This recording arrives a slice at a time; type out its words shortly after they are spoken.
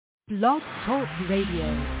Blog Talk Radio.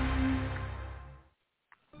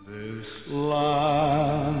 This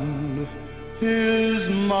land is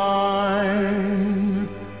mine.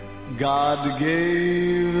 God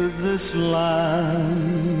gave this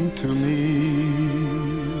land to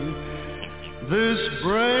me. This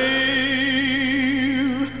brave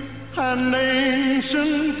and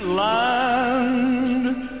ancient land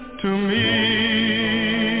to me.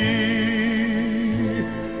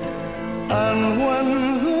 And when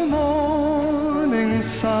the morning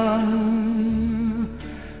sun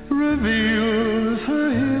reveals her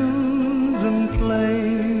hills and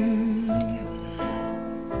plains,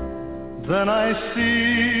 then I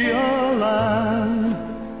see a land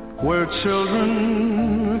where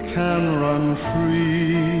children can run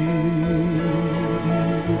free.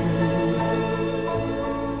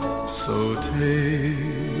 So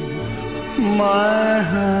take my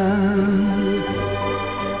hand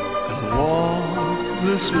and walk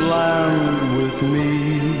this land with me,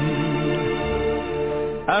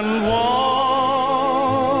 and walk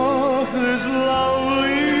this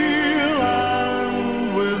lovely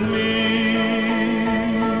land with me.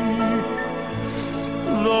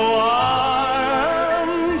 Though I am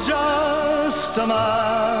just a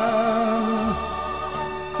man,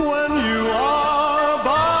 when you are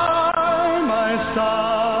by my side,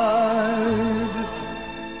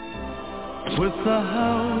 with the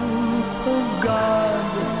help of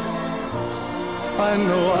God, I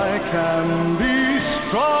know I can be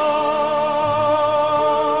strong.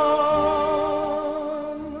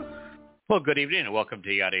 Well, good evening and welcome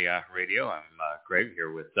to Yada Yada Radio. I'm Greg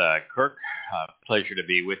here with Kirk. Pleasure to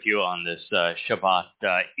be with you on this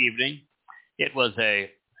Shabat evening. It was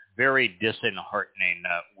a very disheartening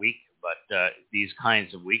week, but these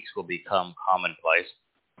kinds of weeks will become commonplace.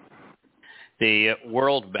 The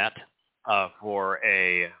world met for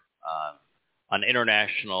an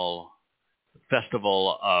international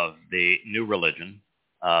festival of the new religion.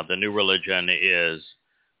 The new religion is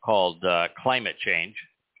called climate change.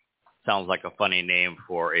 Sounds like a funny name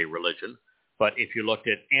for a religion, but if you looked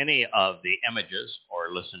at any of the images or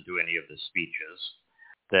listened to any of the speeches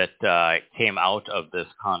that came out of this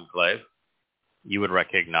conclave, you would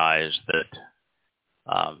recognize that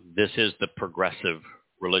this is the progressive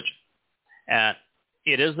religion. And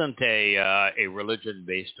it isn't a religion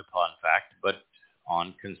based upon fact, but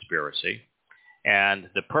on conspiracy. And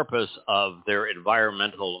the purpose of their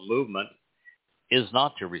environmental movement is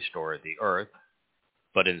not to restore the earth,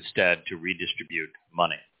 but instead to redistribute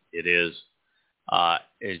money. It is,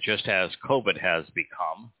 just as COVID has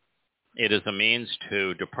become, it is a means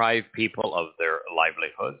to deprive people of their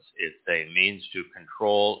livelihoods. It's a means to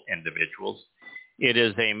control individuals. It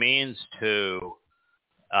is a means to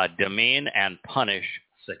demean and punish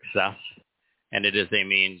success, and it is a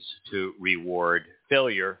means to reward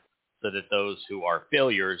failure so that those who are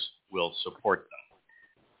failures will support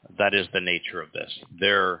them. That is the nature of this.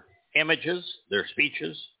 Their images, their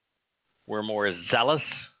speeches were more zealous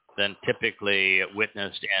than typically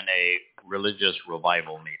witnessed in a religious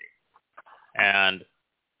revival meeting. And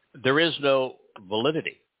there is no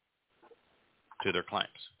validity to their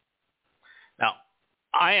claims. Now,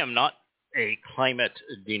 I am not a climate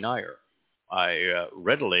denier. I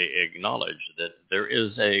readily acknowledge that there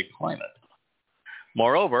is a climate.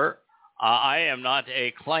 Moreover, I am not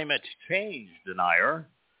a climate change denier,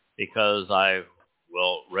 because I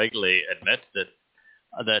will regularly admit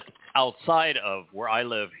that outside of where I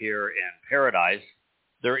live here in paradise,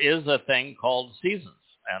 there is a thing called seasons,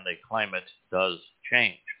 and the climate does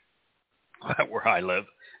change. Where I live,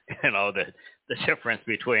 the difference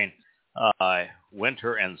between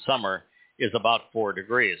winter and summer is about 4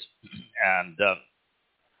 degrees. And,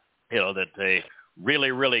 that a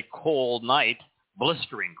really, really cold night,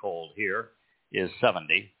 blistering cold here, is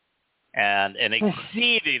 70. And an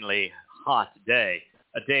exceedingly hot day,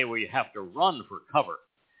 a day where you have to run for cover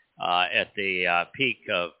at the peak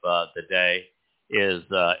of the day, is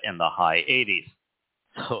in the high 80s.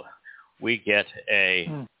 So we get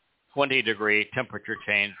a 20-degree temperature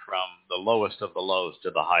change from the lowest of the lows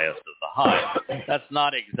to the highest of the high. That's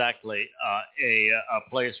not exactly a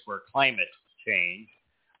place where climate change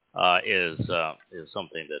is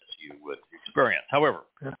something that you would experience. However,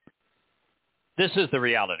 this is the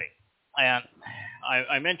reality. And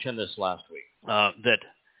I mentioned this last week, that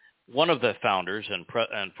one of the founders and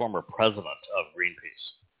former president of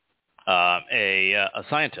Greenpeace, a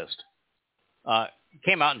scientist,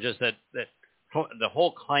 came out and just said that the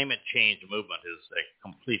whole climate change movement is a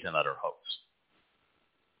complete and utter hoax.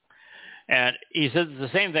 And he says the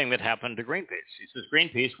same thing that happened to Greenpeace. He says,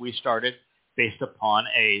 Greenpeace, we started based upon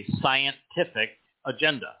a scientific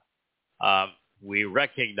agenda. we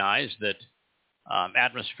recognized that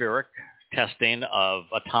atmospheric testing of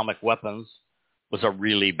atomic weapons was a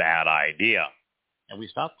really bad idea, and we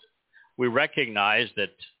stopped it. We recognized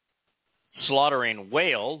that slaughtering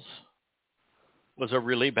whales was a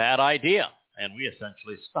really bad idea, and we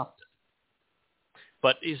essentially stopped it.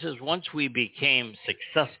 But he says once we became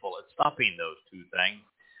successful at stopping those two things,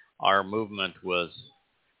 our movement was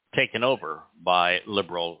taken over by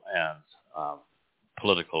liberal and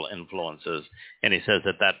political influences. And he says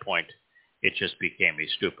at that point, it just became a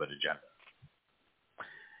stupid agenda.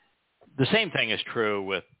 The same thing is true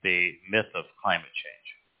with the myth of climate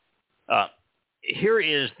change. Here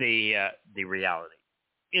is the reality,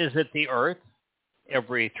 is that the Earth,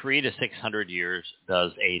 every 300 to 600 years,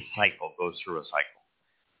 goes through a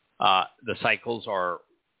cycle. The cycles are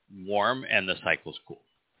warm and the cycles cool.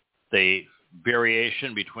 The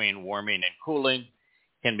variation between warming and cooling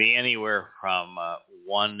can be anywhere from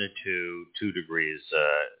 1 to 2 degrees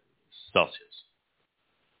Celsius.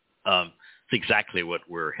 It's exactly what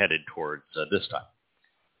we're headed towards this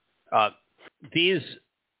time. These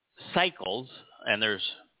cycles, and there's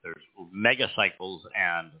mega cycles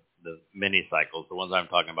and the mini cycles. The ones I'm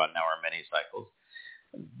talking about now are mini cycles.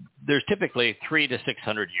 There's typically 300 to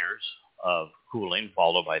 600 years of cooling,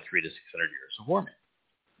 followed by 300 to 600 years of warming.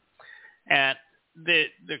 And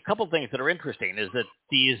the couple things that are interesting is that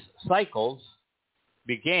these cycles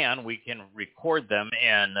began, we can record them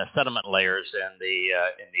in sediment layers in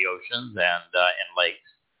the oceans and in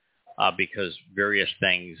lakes because various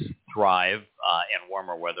things thrive in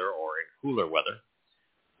warmer weather or in cooler weather.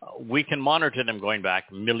 We can monitor them going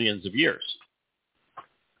back millions of years.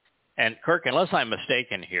 And Kirk, unless I'm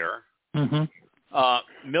mistaken here,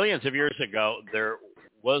 millions of years ago, there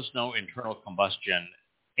was no internal combustion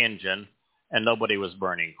engine and nobody was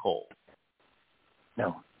burning coal.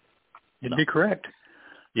 No. You'd be correct.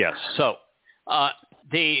 Yes. So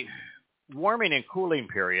the warming and cooling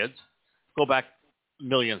periods go back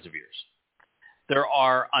millions of years. There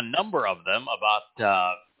are a number of them,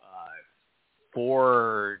 about 4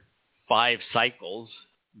 or 5 cycles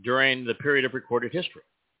during the period of recorded history.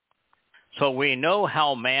 So we know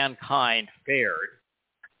how mankind fared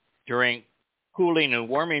during cooling and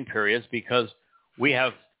warming periods because we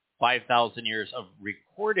have 5,000 years of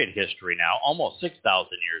recorded history now, almost 6,000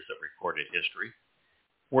 years of recorded history,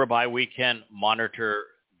 whereby we can monitor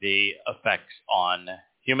the effects on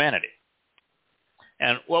humanity.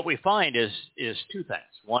 And what we find is 2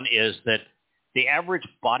 things. One is that the average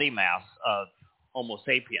body mass of Homo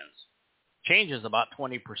sapiens changes about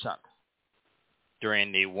 20%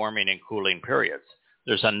 during the warming and cooling periods.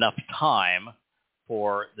 There's enough time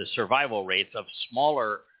for the survival rates of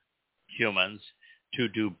smaller humans to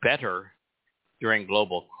do better during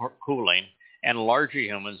global cooling and larger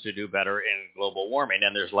humans to do better in global warming.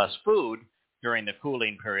 And there's less food during the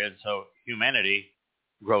cooling period, so humanity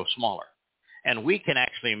grows smaller. And we can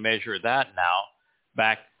actually measure that now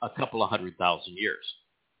back a couple of 100,000 years.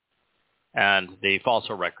 And the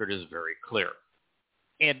fossil record is very clear.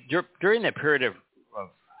 And during the period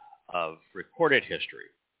of recorded history,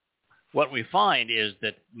 what we find is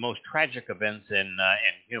that most tragic events in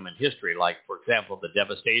human history, like, for example, the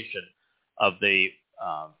devastation of the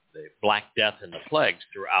Black Death and the plagues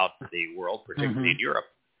throughout the world, particularly in Europe,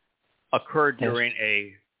 occurred during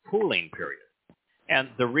a cooling period. And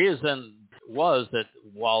the reason was that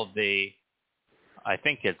while I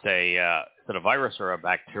think it's a virus or a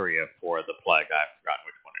bacteria for the plague, I've forgotten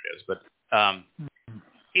which one it is, but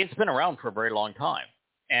it's been around for a very long time,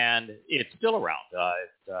 and it's still around.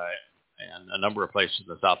 And a number of places in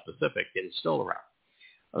the South Pacific, it is still around,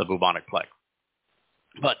 the bubonic plague.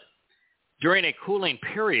 But during a cooling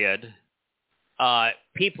period,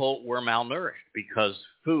 people were malnourished because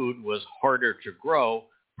food was harder to grow,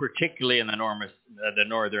 particularly in the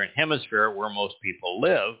northern hemisphere where most people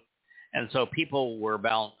live. And so people were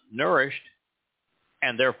malnourished,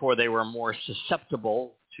 and therefore they were more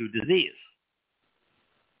susceptible to disease.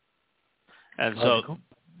 And so,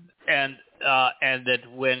 and that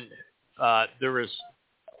when there is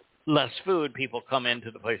less food, people come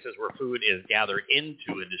into the places where food is gathered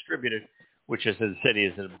into and distributed, which is in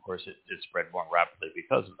cities, and of course it spread more rapidly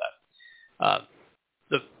because of that.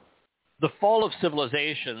 The fall of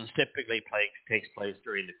civilizations typically takes place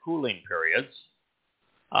during the cooling periods,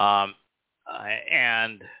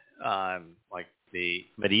 and like the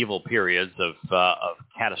medieval periods of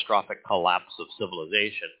catastrophic collapse of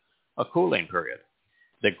civilization, a cooling period.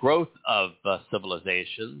 The growth of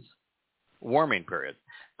civilizations, warming period.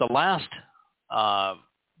 The last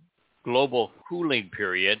global cooling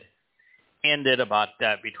period ended about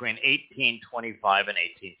between 1825 and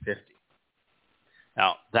 1850.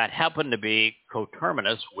 Now, that happened to be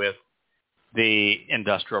coterminous with the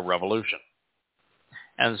Industrial Revolution.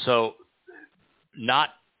 And so, not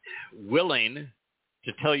willing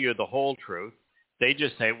to tell you the whole truth, they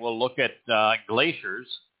just say, well, look at glaciers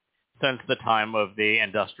since the time of the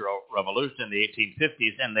Industrial Revolution in the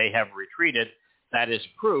 1850s, and they have retreated. That is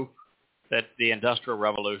proof that the Industrial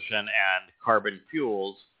Revolution and carbon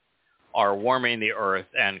fuels are warming the Earth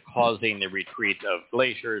and causing the retreat of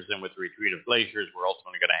glaciers. And with the retreat of glaciers, we're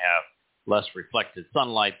ultimately going to have less reflected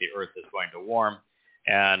sunlight. The Earth is going to warm,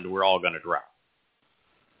 and we're all going to drown.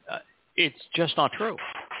 It's just not true.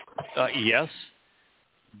 Yes,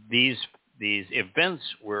 these events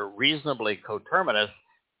were reasonably coterminous,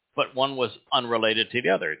 but one was unrelated to the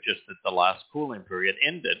other. Just that the last cooling period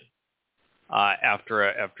ended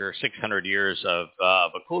after 600 years of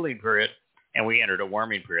a cooling period, and we entered a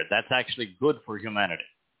warming period. That's actually good for humanity.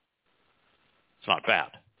 It's not bad.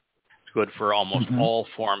 It's good for almost all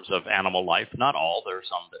forms of animal life. Not all. There are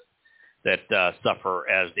some that suffer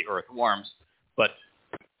as the Earth warms, but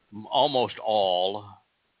almost all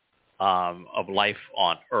of life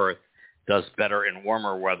on Earth does better in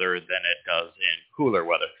warmer weather than it does in cooler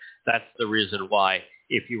weather. That's the reason why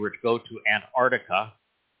if you were to go to Antarctica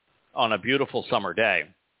on a beautiful summer day,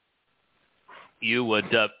 you would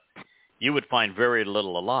find very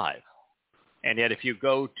little alive. And yet if you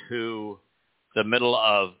go to the middle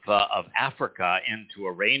of Africa into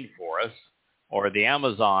a rainforest, or the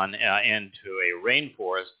Amazon into a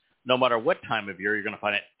rainforest, no matter what time of year, you're going to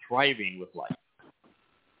find it thriving with life.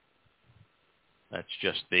 That's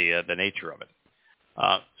just the nature of it.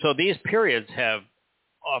 So these periods have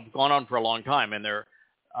gone on for a long time, and there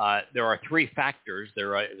are three factors.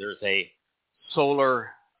 There's a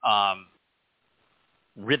solar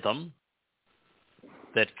rhythm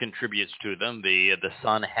that contributes to them. The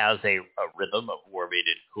sun has a rhythm of warming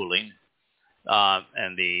and cooling,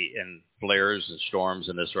 and flares and storms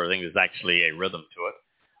and this sort of thing. There's actually a rhythm to it.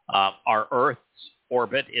 Our Earth's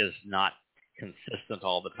orbit is not consistent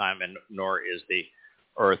all the time, and nor is the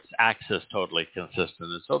Earth's axis totally consistent.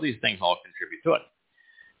 And so these things all contribute to it.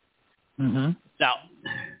 Now,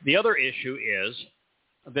 the other issue is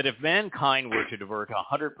that if mankind were to divert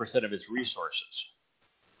 100% of its resources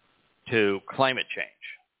to climate change,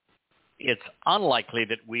 it's unlikely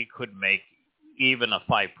that we could make even a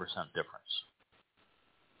 5% difference,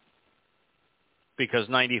 because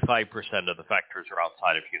 95% of the factors are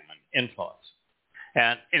outside of human influence.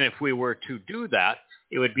 And if we were to do that,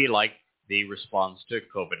 it would be like the response to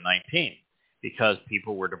COVID-19. Because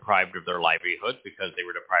people were deprived of their livelihood, because they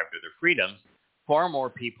were deprived of their freedoms, far more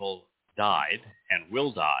people died and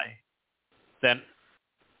will die than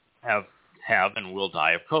have and will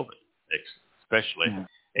die of COVID, especially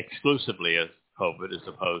exclusively as COVID, as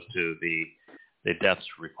opposed to the deaths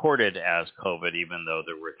recorded as COVID, even though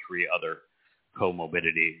there were three other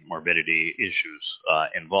morbidity issues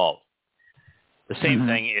involved. The same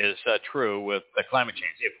thing is true with the climate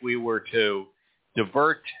change. If we were to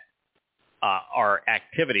divert our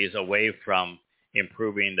activities away from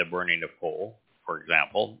improving the burning of coal, for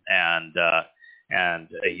example, and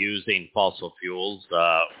using fossil fuels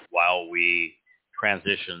while we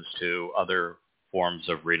transitions to other forms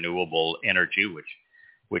of renewable energy,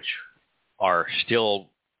 which are still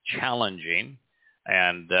challenging,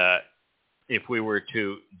 and if we were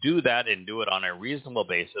to do that and do it on a reasonable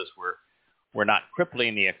basis, we're not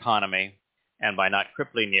crippling the economy, and by not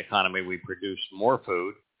crippling the economy, we produce more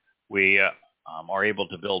food. We are able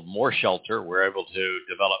to build more shelter. We're able to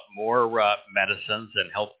develop more medicines and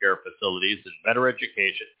healthcare facilities and better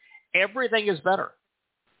education. Everything is better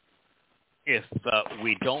if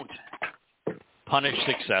we don't punish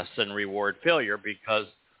success and reward failure, because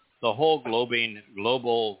the whole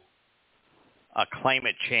global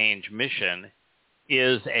climate change mission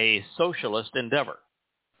is a socialist endeavor.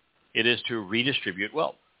 It is to redistribute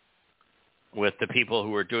wealth, with the people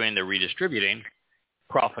who are doing the redistributing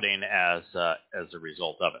profiting as a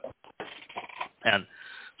result of it. And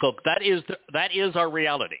so that is our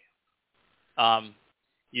reality.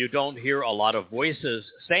 You don't hear a lot of voices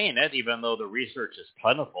saying it, even though the research is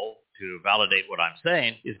plentiful to validate what I'm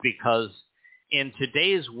saying, is because in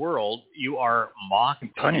today's world, you are mocked,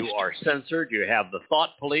 you are censored, you have the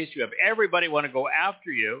thought police, you have everybody want to go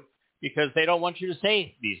after you because they don't want you to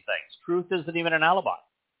say these things. Truth isn't even an alibi.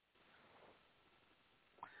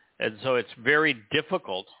 And so it's very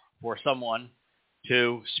difficult for someone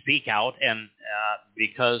to speak out, and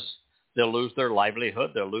because they'll lose their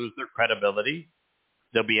livelihood, they'll lose their credibility,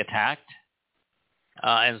 they'll be attacked.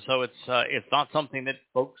 And so it's not something that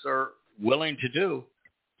folks are willing to do.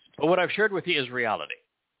 But what I've shared with you is reality.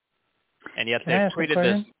 And yet they've created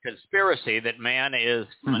this conspiracy that man is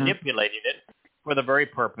manipulating it for the very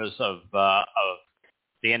purpose of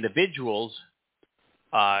the individuals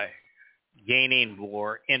gaining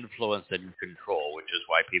more influence and control, which is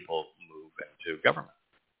why people move into government.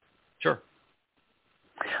 Sure.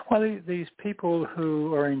 Well, these people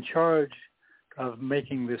who are in charge of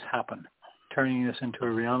making this happen, turning this into a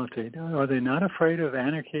reality, are they not afraid of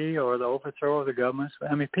anarchy or the overthrow of the governments?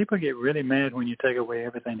 I mean, people get really mad when you take away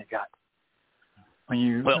everything they got, when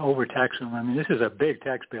you overtax them. I mean, this is a big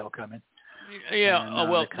tax bill coming. Yeah,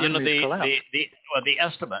 and, the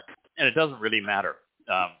estimate, and it doesn't really matter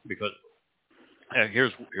because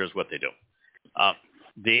here's what they do.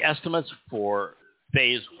 The estimates for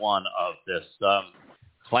phase one of this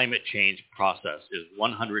climate change process is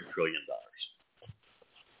 $100 trillion.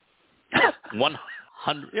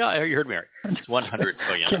 100. Yeah, you heard me right. It's $100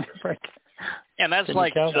 trillion. And that's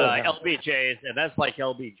like LBJ's,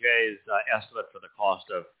 estimate for the cost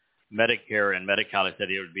of Medicare and Medi-Cal. Said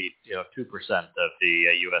it would be 2% of the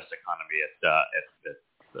U.S. economy at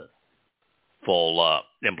the full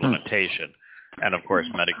implementation. And of course,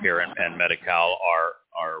 Medicare and Medi-Cal are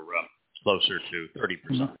closer to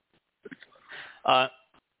 30%.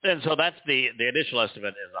 And so that's the initial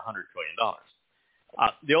estimate is $100 trillion.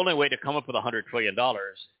 The only way to come up with $100 trillion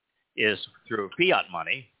is through fiat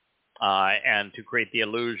money and to create the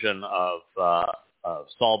illusion of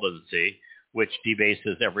solvency, which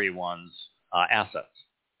debases everyone's assets.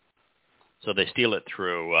 So they steal it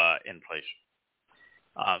through inflation.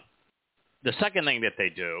 The second thing that they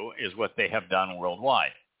do is what they have done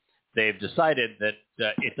worldwide. They've decided that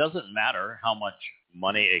it doesn't matter how much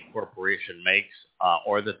money a corporation makes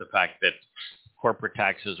or that the fact that corporate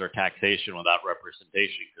taxes are taxation without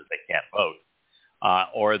representation because they can't vote,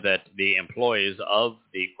 or that the employees of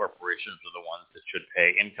the corporations are the ones that should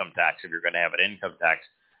pay income tax if you're going to have an income tax,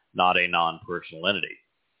 not a non-personal entity.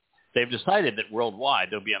 They've decided that worldwide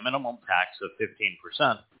there'll be a minimum tax of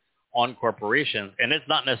 15% on corporations, and it's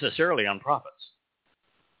not necessarily on profits.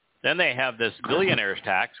 Then they have this billionaires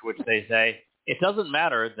tax, which they say it doesn't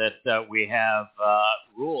matter that we have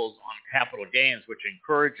rules on capital gains, which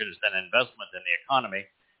encourages an investment in the economy,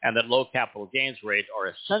 and that low capital gains rates are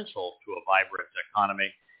essential to a vibrant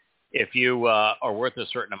economy. If you are worth a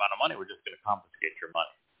certain amount of money, we're just going to confiscate your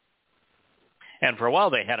money. And for a while,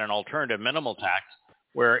 they had an alternative minimal tax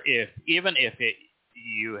where even if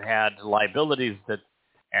you had liabilities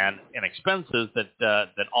and expenses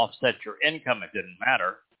that offset your income, it didn't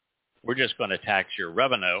matter. We're just going to tax your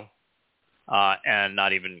revenue and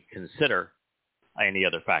not even consider any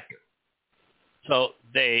other factor. So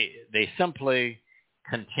they simply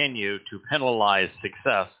continue to penalize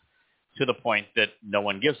success to the point that no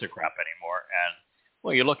one gives a crap anymore. And,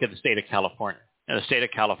 well, you look at the state of California. In the state of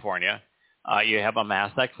California, you have a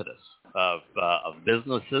mass exodus of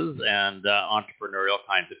businesses and entrepreneurial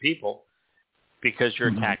kinds of people because you're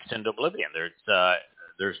taxed into oblivion.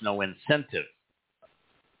 There's no incentive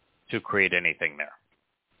to create anything there.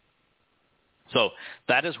 So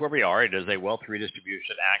that is where we are. It is a Wealth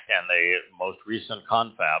Redistribution Act, and the most recent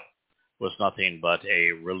confab was nothing but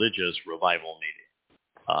a religious revival meeting.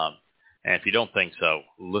 And if you don't think so,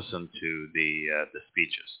 listen to the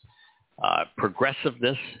speeches.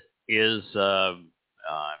 Progressiveness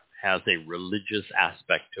has a religious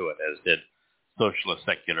aspect to it, as did socialist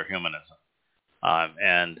secular humanism,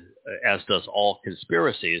 and as does all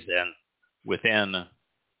conspiracies. And within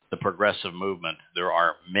the progressive movement, there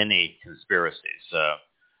are many conspiracies.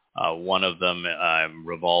 One of them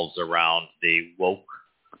revolves around the woke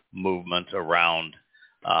movement, around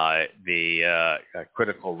the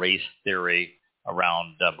critical race theory,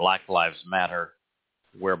 around Black Lives Matter,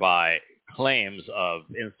 whereby claims of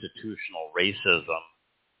institutional racism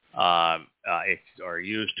are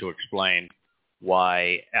used to explain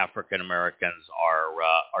why African Americans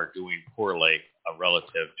are doing poorly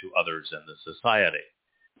relative to others in the society,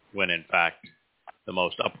 when in fact the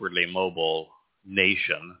most upwardly mobile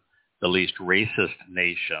nation, the least racist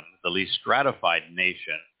nation, the least stratified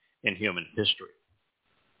nation in human history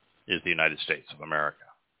is the United States of America.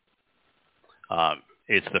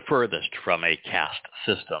 It's the furthest from a caste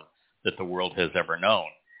system that the world has ever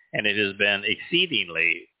known, and it has been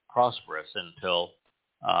exceedingly prosperous until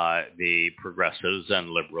the progressives and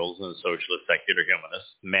liberals and socialist secular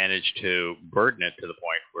humanists managed to burden it to the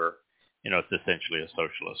point where it's essentially a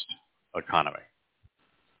socialist economy.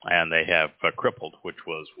 And they have crippled, which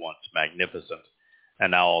was once magnificent.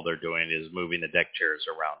 And now all they're doing is moving the deck chairs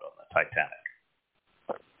around on the Titanic.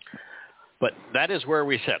 But that is where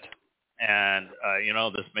we sit. And,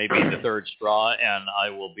 this may be the third straw, and I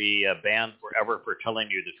will be banned forever for telling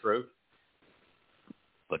you the truth.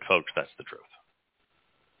 But folks, that's the truth.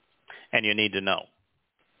 And you need to know,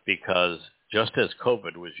 because just as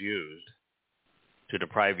COVID was used to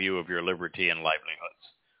deprive you of your liberty and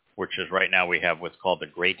livelihoods, which is right now we have what's called the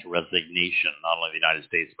Great Resignation, not only in the United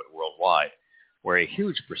States but worldwide, where a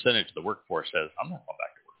huge percentage of the workforce says, I'm not going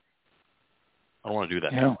back to work. I don't want to do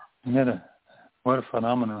that anymore. What a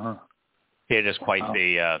phenomenon, huh? It is quite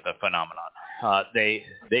the phenomenon. They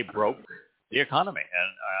broke the economy,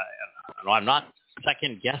 and I'm not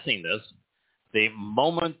second guessing this. The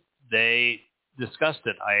moment they discussed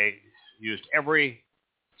it, I used every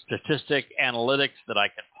statistic, analytics that I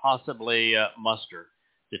could possibly muster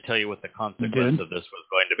to tell you what the consequence of this was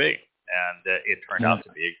going to be, and it turned out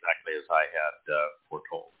to be exactly as I had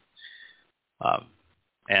foretold.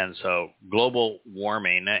 And so, global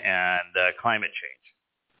warming and climate change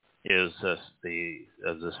is the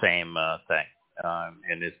same thing,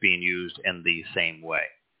 and it's being used in the same way,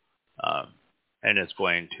 and it's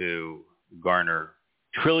going to garner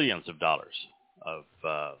trillions of dollars of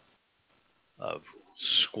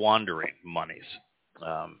squandering monies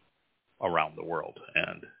around the world,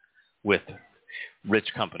 and with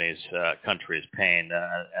rich countries paying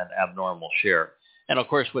an abnormal share. And of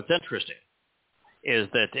course, what's interesting is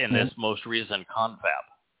that in this most recent confab,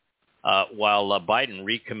 while Biden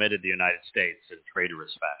recommitted the United States in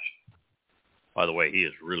traitorous fashion, by the way, he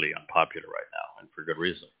is really unpopular right now, and for good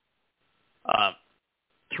reason.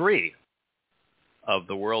 3 of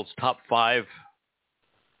the world's top 5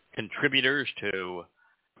 contributors to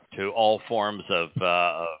all forms of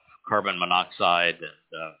carbon monoxide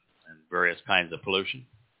and various kinds of pollution,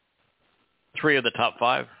 3 of the top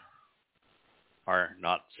 5 are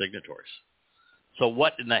not signatories. So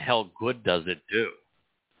what in the hell good does it do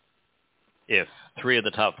if 3 of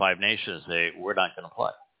the top 5 nations say, we're not going to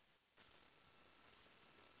play?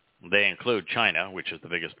 They include China, which is the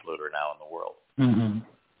biggest polluter now in the world,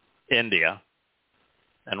 India,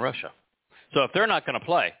 and Russia. So if they're not going to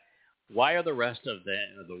play, why are the rest of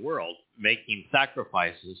the world making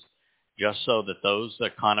sacrifices just so that those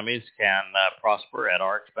economies can prosper at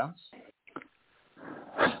our expense?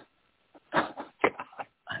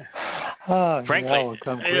 Frankly, it'll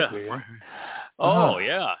come quickly,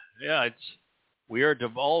 we are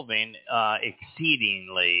devolving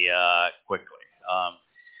exceedingly quickly.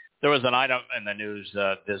 There was an item in the news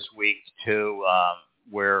this week too,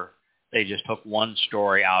 where they just took one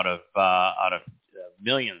story out of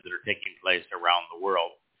millions that are taking place around the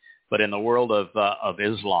world. But in the world of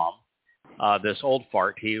Islam, this old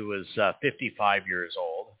fart, he was 55 years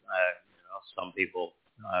old. Some people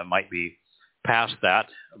might be past that,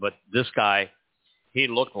 but this guy, he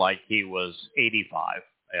looked like he was 85.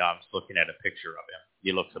 I was looking at a picture of him.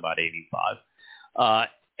 He looks about 85.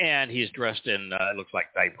 And he's dressed in, it looks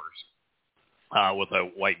like diapers, with a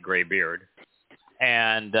white gray beard.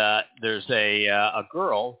 And there's a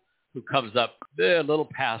girl who comes up a little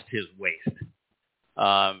past his waist.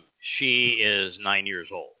 She is 9 years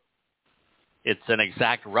old. It's an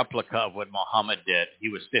exact replica of what Muhammad did. He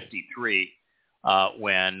was 53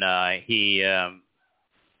 when he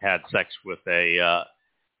had sex with a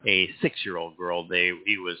 6-year-old girl.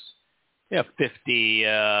 He was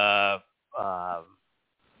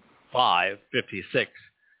 56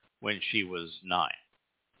 when she was 9.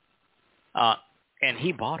 And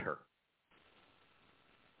he bought her.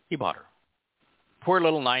 Poor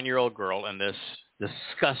little 9-year-old girl, and this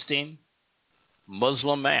disgusting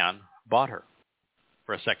Muslim man bought her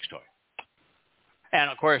for a sex toy.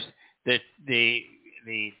 And of course, the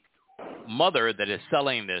mother that is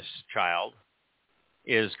selling this child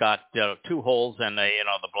is got 2 holes in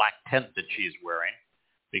the black tent that she's wearing,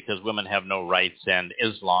 because women have no rights and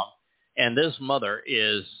Islam. And this mother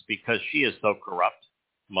is, because she is so corrupt,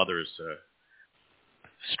 mother's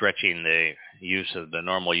stretching the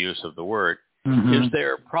normal use of the word, is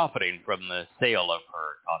there profiting from the sale of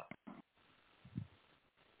her daughter,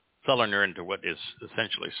 selling her into what is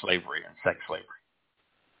essentially slavery and sex slavery.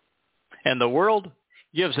 And the world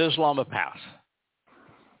gives Islam a pass.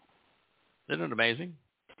 Isn't it amazing?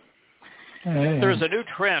 There's a new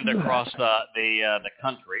trend across the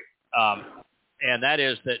country, and that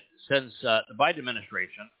is that since the Biden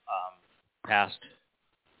administration passed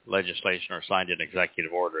legislation or signed an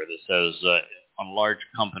executive order that says on large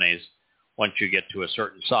companies, once you get to a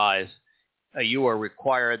certain size, you are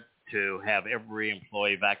required to have every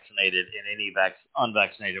employee vaccinated, and any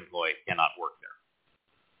unvaccinated employee cannot work there.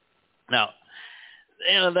 Now,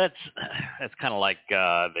 that's kind of like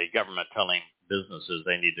the government telling businesses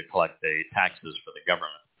they need to collect the taxes for the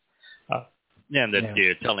government, and that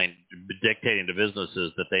you're dictating to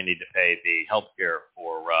businesses that they need to pay the health care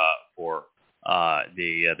for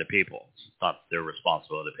the people. It's not their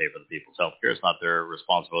responsibility to pay for the people's health care. It's not their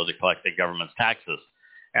responsibility to collect the government's taxes.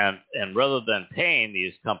 And rather than paying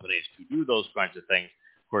these companies to do those kinds of things,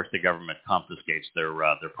 of course, the government confiscates their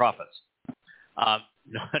profits.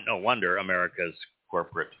 No wonder America's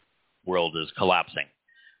corporate world is collapsing.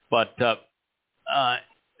 But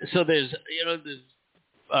so there's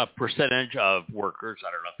a percentage of workers.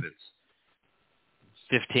 I don't know if it's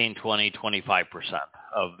 15, 20, 25%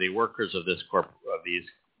 of the workers of these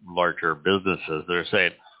larger businesses. They're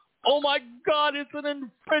saying, "Oh my God, it's an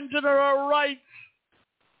infringement of our rights.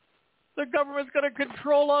 The government's going to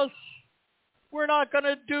control us. We're not going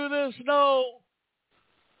to do this. No."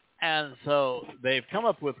 And so they've come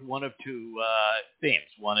up with one of two themes.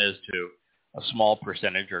 One is to a small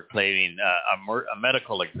percentage are claiming a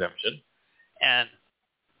medical exemption, and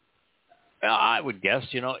I would guess,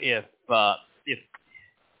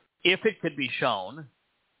 if it could be shown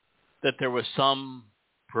that there was some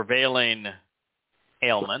prevailing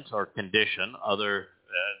ailment or condition,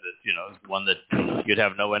 one that you'd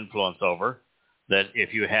have no influence over, that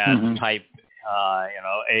if you had type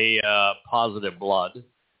A positive blood,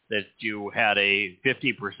 that you had a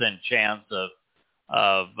 50% chance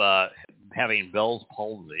of having Bell's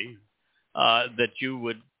palsy, that you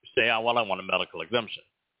would say, "Oh, well, I want a medical exemption."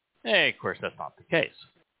 Hey, of course, that's not the case.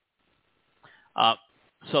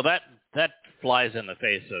 So that flies in the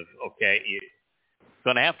face of, okay, you're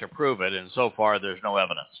going to have to prove it, and so far there's no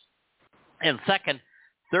evidence. And second,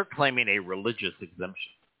 they're claiming a religious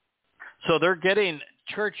exemption. So they're getting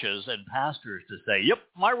churches and pastors to say, "Yep,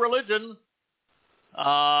 my religion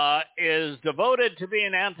is devoted to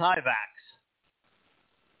being anti-vax."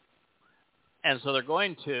 And so they're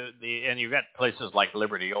going to and you've got places like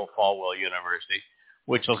Liberty Old Falwell University,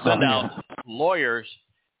 which will send out lawyers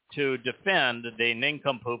to defend the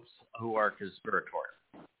nincompoops who are conspiratorial.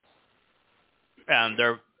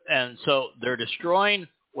 And so they're destroying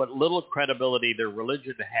what little credibility their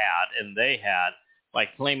religion had and they had by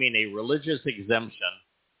claiming a religious exemption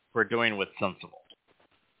for doing what's sensible.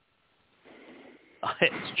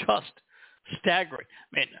 It's just staggering.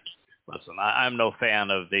 I mean, listen, I'm no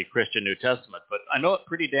fan of the Christian New Testament, but I know it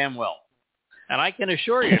pretty damn well. And I can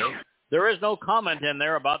assure you, there is no comment in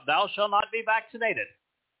there about "thou shalt not be vaccinated."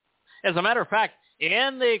 As a matter of fact,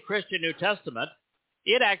 in the Christian New Testament,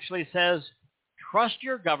 it actually says, trust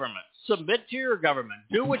your government, submit to your government,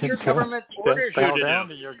 do what your government orders you to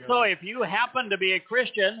do. So if you happen to be a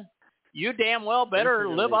Christian, you damn well better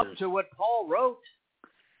live up to what Paul wrote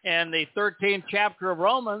in the 13th chapter of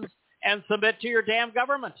Romans and submit to your damn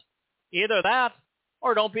government. Either that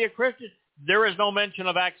or don't be a Christian. There is no mention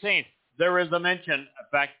of vaccines. There is a mention, in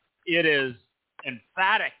fact, it is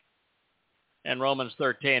emphatic in Romans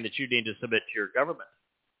 13 that you need to submit to your government.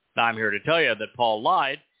 Now, I'm here to tell you that Paul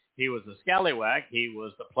lied. He was a scallywag. He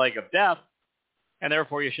was the plague of death. And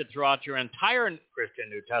therefore, you should throw out your entire Christian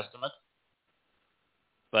New Testament.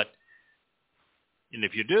 And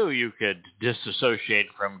if you do, you could disassociate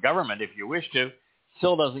from government if you wish to.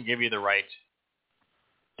 Still doesn't give you the right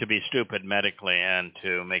to be stupid medically and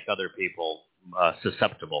to make other people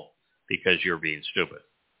susceptible because you're being stupid.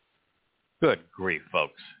 Good grief,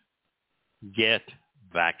 folks. Get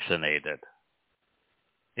vaccinated.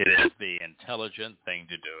 It is the intelligent thing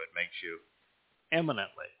to do. It makes you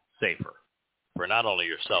eminently safer for not only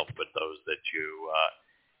yourself, but those that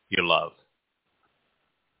you love.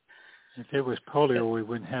 If it was polio, we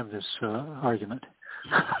wouldn't have this argument.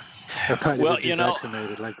 Everybody would be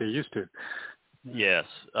vaccinated like they used to. Yes,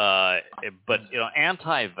 but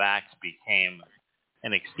anti-vax became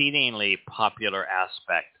an exceedingly popular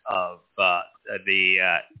aspect of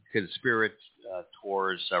the conspirators'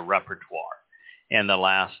 repertoire in the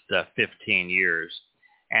last 15 years,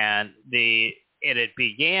 and it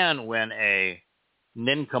began when a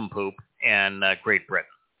nincompoop in Great Britain,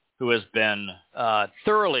 who has been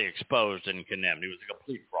thoroughly exposed and condemned. He was a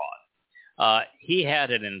complete fraud. He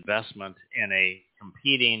had an investment in a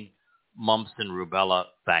competing mumps and rubella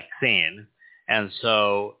vaccine, and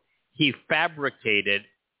so he fabricated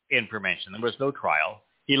information. There was no trial.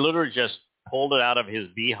 He literally just pulled it out of his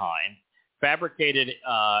behind, fabricated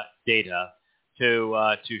data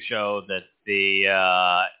to show that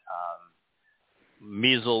the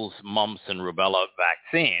measles, mumps, and rubella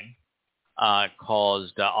vaccine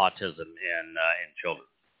caused autism in children.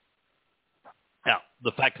 Now,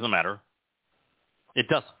 the fact of the matter, it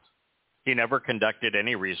doesn't. He never conducted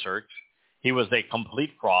any research. He was a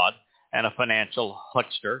complete fraud and a financial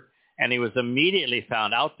huckster, and he was immediately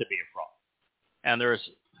found out to be a fraud. And there's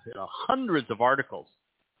hundreds of articles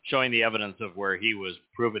showing the evidence of where he was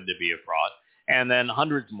proven to be a fraud. and then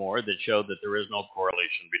hundreds more that show that there is no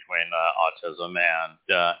correlation between autism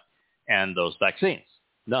and those vaccines.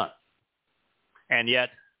 None. And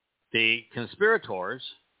yet the conspirators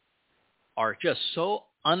are just so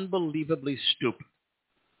unbelievably stupid.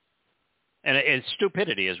 And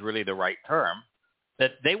stupidity is really the right term,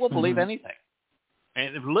 that they will believe anything.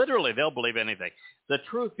 And literally, they'll believe anything. The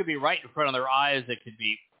truth could be right in front of their eyes. It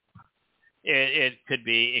could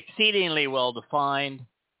be exceedingly well defined.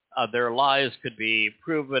 Their lies could be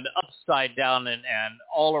proven upside down and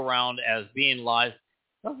all around as being lies.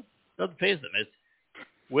 Doesn't faze them. It's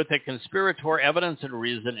with a conspirator, evidence and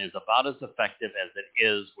reason is about as effective as it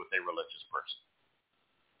is with a religious person.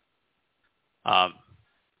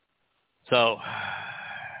 So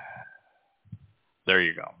there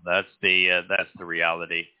you go. That's the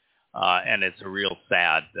reality, and it's a real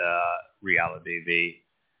sad reality.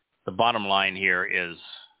 The bottom line here is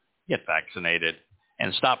get vaccinated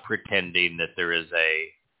and stop pretending that there is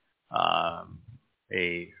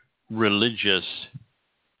a religious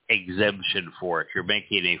exemption for it. You're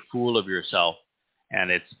making a fool of yourself,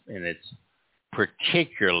 and it's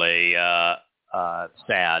particularly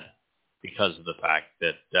sad because of the fact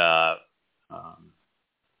that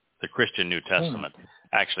the Christian New Testament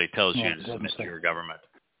actually tells you to submit to your government.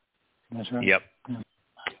 That's right. Yep. Yeah.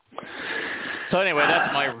 So anyway,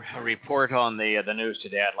 that's my report on the news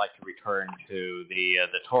today. I'd like to return to the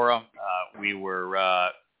Torah. We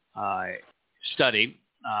were studying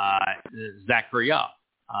Zechariah,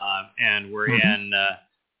 and we're in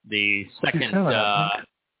the second. 2:7.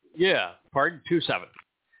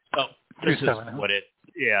 So this is what it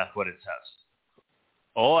says.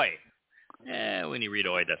 Oi. When you read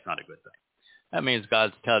oi, that's not a good thing. That means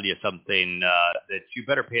God's telling you something that you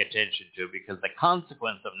better pay attention to, because the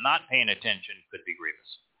consequence of not paying attention could be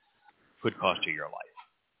grievous. Could cost you your life.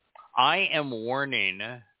 I am warning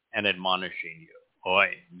and admonishing you.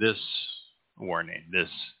 Oi, this warning, this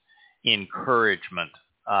encouragement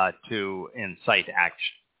to incite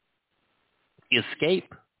action.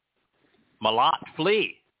 Escape. Malat,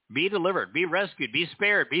 flee. Be delivered. Be rescued. Be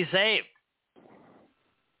spared. Be saved.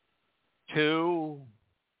 To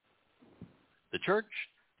the church?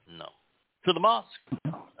 No. To the mosque?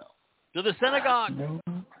 No. To the synagogue?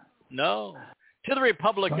 No. To the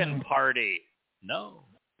Republican Party? No.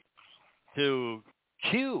 To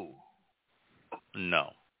Q?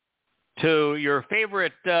 No. To your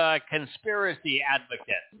favorite conspiracy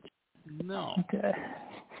advocate? No. Okay.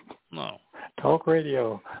 No. Talk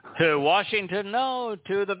radio. To Washington? No.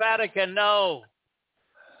 To the Vatican? No.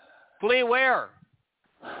 Flee where?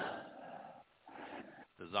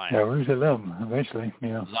 To Zion. Jerusalem, eventually.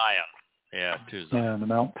 Yeah. Zion. Yeah, to Zion. Yeah, the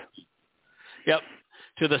Mount. Yep.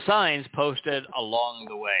 To the signs posted along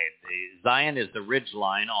the way. The Zion is the ridge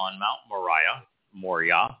line on Mount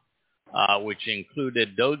Moriah, which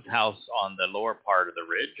included Dod's house on the lower part of the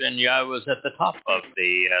ridge, and Yah was at the top of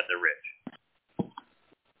the ridge.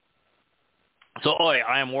 So, oi,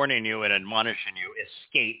 I am warning you and admonishing you,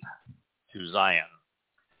 escape to Zion.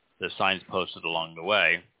 The signs posted along the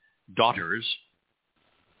way. Daughters,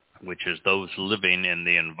 which is those living in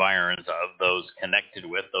the environs of, those connected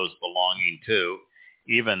with, those belonging to,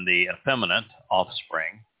 even the effeminate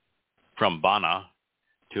offspring from Bana,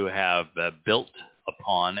 to have built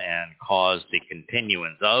upon and caused the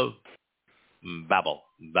continuance of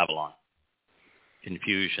Babylon,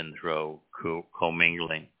 confusion through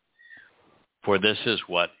commingling. For this is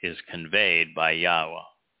what is conveyed by Yahweh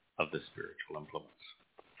of the spiritual implements.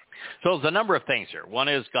 So there's a number of things here. One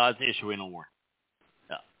is God's issuing a warning.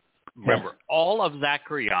 Remember, all of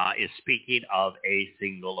Zechariah is speaking of a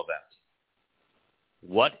single event.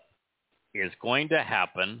 What is going to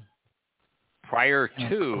happen prior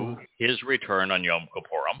to his return on Yom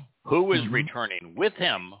Kippurim? Who is returning with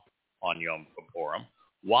him on Yom Kippurim?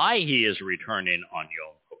 Why he is returning on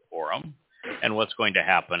Yom Kippurim? And what's going to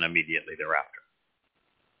happen immediately thereafter.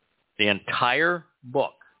 The entire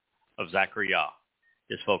book of Zechariah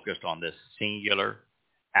is focused on this singular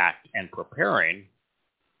act and preparing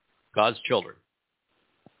God's children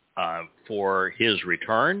for his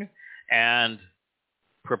return and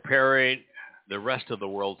preparing the rest of the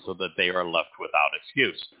world so that they are left without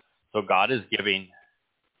excuse. So God is giving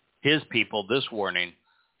his people this warning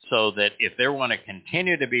so that if they want to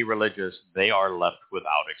continue to be religious, they are left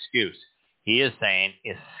without excuse. He is saying,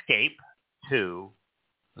 escape to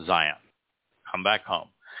Zion. Come back home.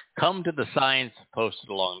 Come to the signs posted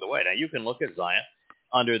along the way. Now, you can look at Zion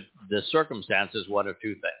under the circumstances, one of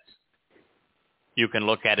two things. You can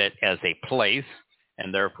look at it as a place,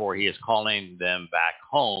 and therefore he is calling them back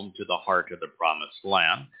home to the heart of the promised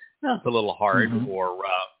land. That's a little hard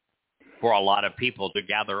for a lot of people to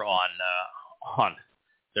gather on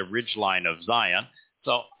the ridgeline of Zion.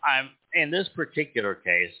 So in this particular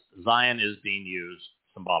case, Zion is being used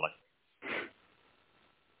symbolically.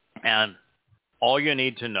 And all you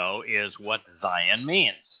need to know is what Zion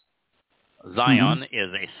means. Zion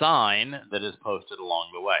is a sign that is posted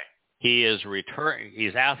along the way. He's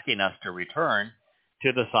asking us to return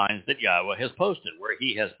to the signs that Yahweh has posted. Where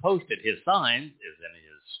he has posted his signs is in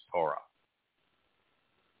his Torah.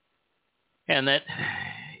 And that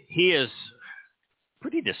he is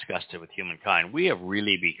pretty disgusted with humankind. We have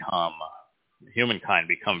really humankind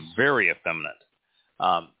become very effeminate.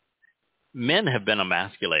 Men have been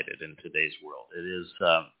emasculated in today's world. It is,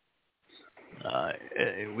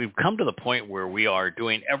 we've come to the point where we are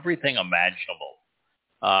doing everything imaginable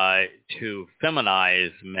to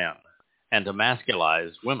feminize men and to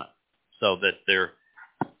masculize women, so that there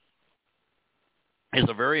is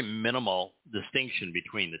a very minimal distinction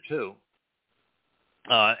between the two,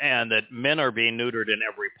 and that men are being neutered in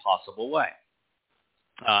every possible way.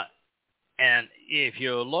 And if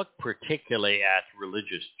you look particularly at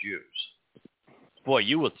religious Jews, boy,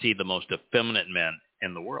 you will see the most effeminate men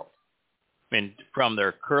in the world. I mean, from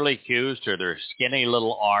their curly cues to their skinny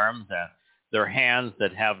little arms and their hands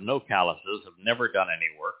that have no calluses, have never done any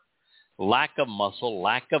work, lack of muscle,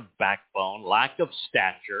 lack of backbone, lack of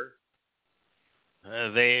stature.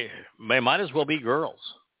 They might as well be girls.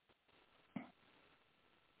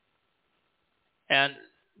 And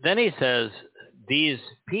then he says these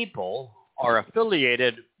people are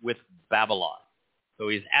affiliated with Babylon. So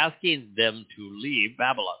he's asking them to leave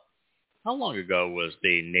Babylon. How long ago was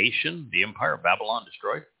the empire of Babylon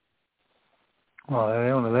destroyed? Well,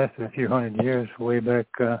 they only lasted a few hundred years, way back,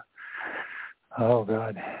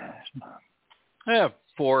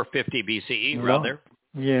 450 BCE, around there.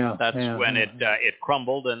 Yeah. That's when it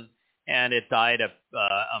crumbled and it died a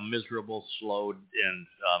miserable, slow and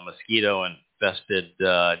mosquito-infested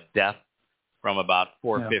death from about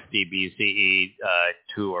 450 BCE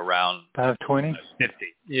to around 520?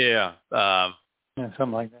 50. Yeah.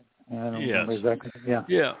 Something like that. I don't remember exactly. Yeah.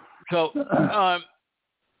 Yeah. So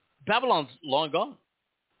Babylon's long gone.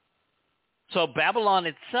 So Babylon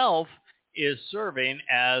itself is serving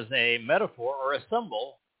as a metaphor or a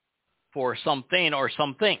symbol for something or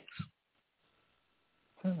some things.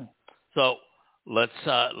 So let's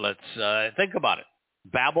think about it.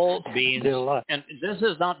 Babel means, and this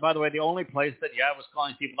is not, by the way, the only place that Yahweh was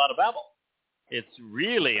calling people out of Babel. It's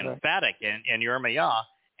really emphatic in Yirmiyah,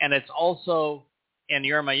 and it's also in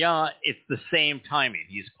Yirmiyah, it's the same timing.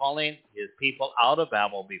 He's calling his people out of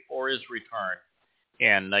Babel before his return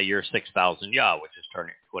in the year 6000 Yah, which is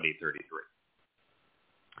turning 2033.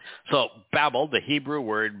 So Babel, the Hebrew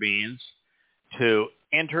word, means to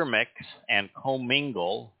intermix and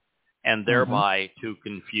commingle and thereby to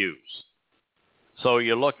confuse. So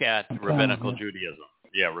you look at rabbinical Judaism.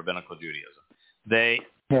 Yeah, rabbinical Judaism. They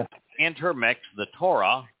intermix the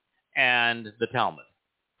Torah and the Talmud,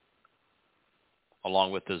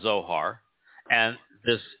 along with the Zohar. And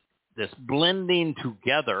this blending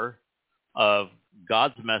together of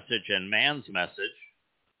God's message and man's message,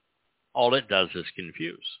 all it does is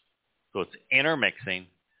confuse. So it's intermixing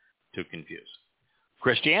to confuse.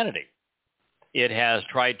 Christianity, it has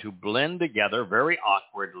tried to blend together very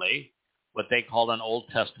awkwardly what they call an Old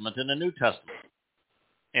Testament and a New Testament,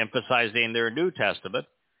 emphasizing their New Testament.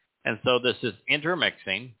 And so this is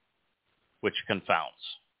intermixing, which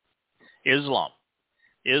confounds. Islam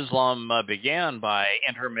began by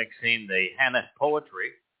intermixing the Hanif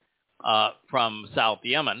poetry from South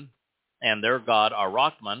Yemen and their god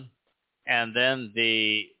Ar-Rahman, and then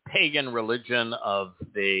the pagan religion of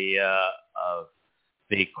the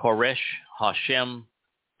Quraysh Hashim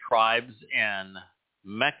tribes in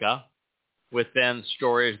Mecca, with then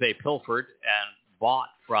stories they pilfered and bought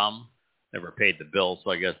from, never paid the bill,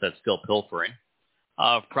 so I guess that's still pilfering,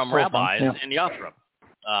 from rabbis in Yathrib.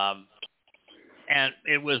 And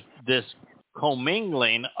it was this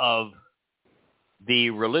commingling of the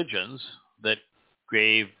religions that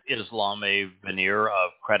gave Islam a veneer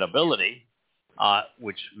of credibility,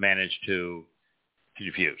 which managed to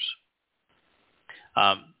confuse.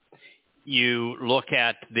 You look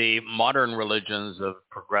at the modern religions of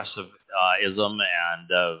progressivism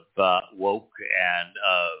and of woke and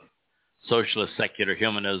of socialist secular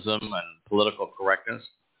humanism and political correctness,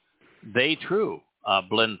 they too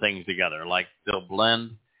blend things together. Like they'll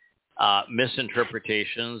blend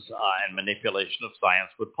misinterpretations and manipulation of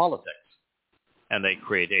science with politics. And they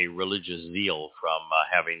create a religious zeal from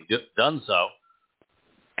having done so,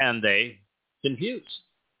 and they confuse.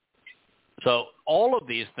 So all of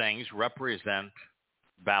these things represent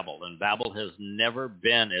Babel, and Babel has never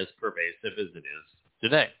been as pervasive as it is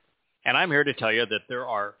today. And I'm here to tell you that there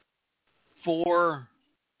are four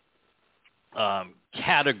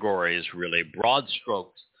categories, really, broad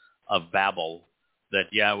strokes of Babel that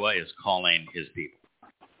Yahweh is calling his people.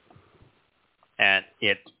 And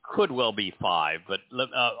it could well be five, but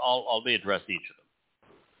I'll address each of them.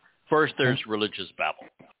 First, there's religious Babel.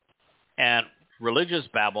 And religious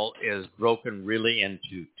Babel is broken really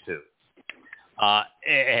into two.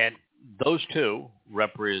 And those two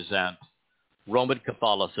represent Roman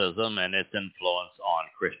Catholicism and its influence on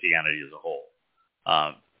Christianity as a whole.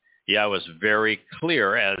 Yahweh was very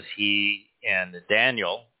clear as he and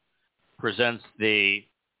Daniel presents the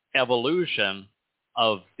evolution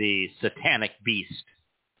of the satanic beast,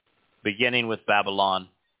 beginning with Babylon,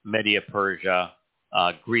 Media Persia,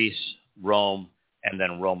 Greece, Rome, and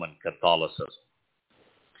then Roman Catholicism.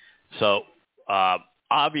 So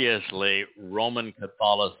obviously, Roman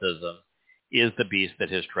Catholicism is the beast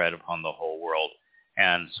that has tread upon the whole world.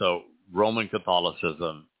 And so Roman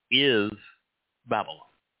Catholicism is Babylon.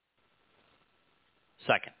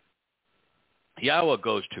 Second, Yahweh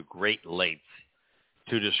goes to great lengths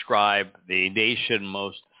to describe the nation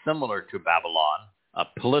most similar to Babylon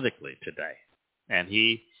politically today. And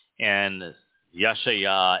he, in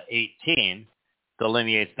Yeshaya 18,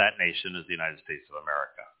 delineates that nation as the United States of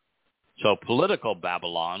America. So political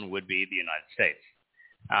Babylon would be the United States.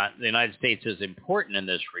 The United States is important in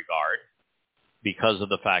this regard because of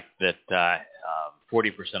the fact that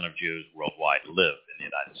 40% of Jews worldwide live in the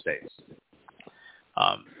United States.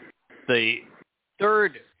 The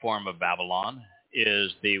third form of Babylon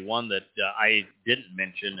is the one that I didn't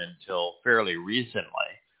mention until fairly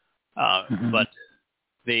recently, but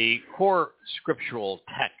the core scriptural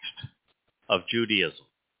text of Judaism.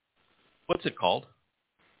 What's it called?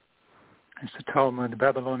 It's the Talmud, the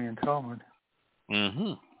Babylonian Talmud.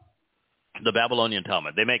 The Babylonian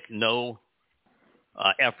Talmud. They make no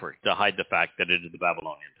effort to hide the fact that it is the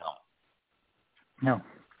Babylonian Talmud. No.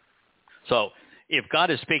 So if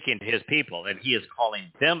God is speaking to his people and he is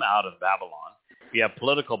calling them out of Babylon, you have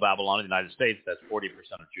political Babylon in the United States, that's 40%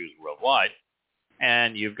 of Jews worldwide,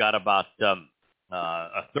 and you've got about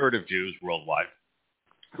a third of Jews worldwide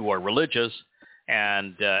who are religious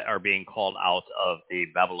and are being called out of the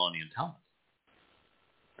Babylonian Talmud.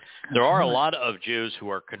 There are a lot of Jews who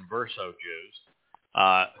are converso Jews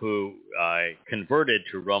who converted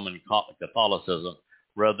to Roman Catholicism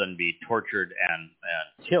rather than be tortured and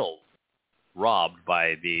killed, robbed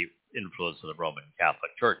by the influence of the Roman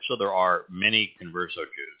Catholic Church. So there are many converso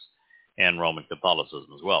Jews in Roman Catholicism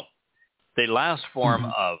as well. The last form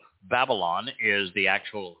of Babylon is the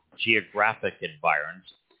actual geographic environs.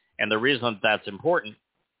 And the reason that's important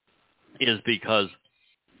is because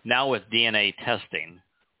now with DNA testing,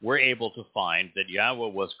 we're able to find that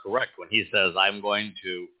Yahweh was correct when he says, I'm going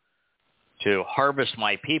to harvest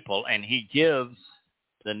my people, and he gives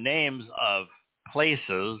the names of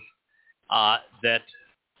places that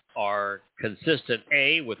are consistent,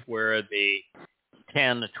 A, with where the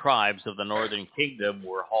 10 tribes of the northern kingdom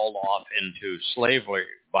were hauled off into slavery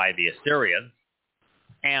by the Assyrians,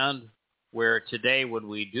 and where today when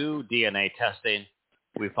we do DNA testing,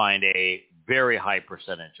 we find a very high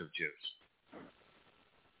percentage of Jews.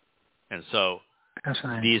 And so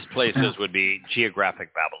these places would be geographic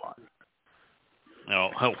Babylon. You know,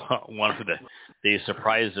 one of the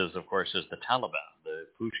surprises, of course, is the Taliban, the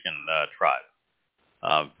Pushkin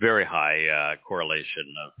tribe. Very high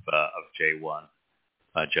correlation of J1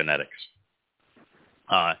 genetics.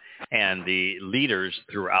 And the leaders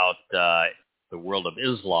throughout the world of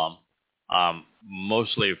Islam,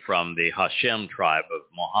 mostly from the Hashem tribe of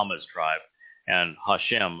Muhammad's tribe, and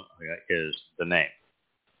Hashem is the name.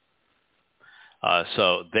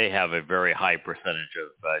 So they have a very high percentage of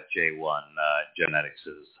J1 genetics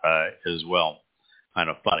as well. Kind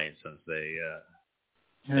of funny since they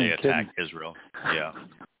attacked Israel. Yeah.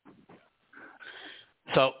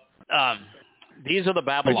 So these are the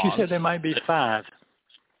Babylons. But you said there might be five.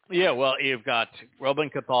 Yeah, well, you've got Roman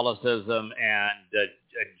Catholicism and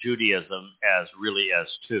Judaism as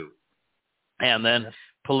two. And then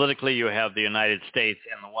politically, you have the United States,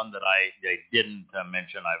 and the one that I didn't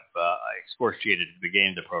mention, I excoriated at the beginning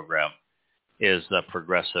of the program, is the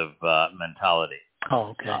progressive mentality. Oh,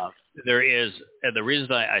 okay. There is, and the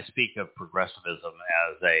reason I speak of progressivism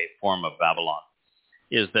as a form of Babylon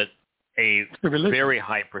is that a very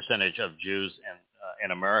high percentage of Jews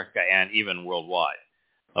in America and even worldwide,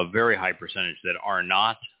 a very high percentage that are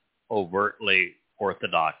not overtly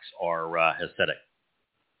Orthodox or Hasidic,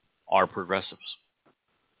 are progressives.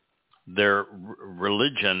 Their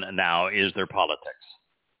religion now is their politics.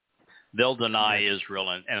 They'll deny Israel,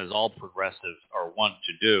 and as all progressives are wont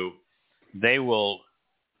to do, they will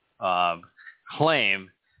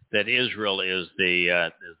claim that Israel is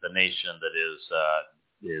the nation that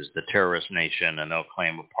is the terrorist nation, and they'll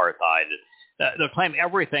claim apartheid. They'll claim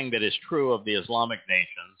everything that is true of the Islamic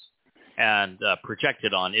nations and project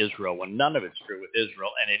it on Israel when none of it's true with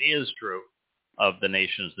Israel, and it is true of the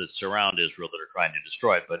nations that surround Israel that are trying to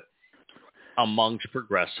destroy it. But amongst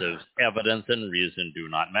progressives, evidence and reason do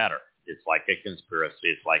not matter. It's like a conspiracy.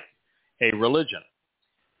 It's like a religion.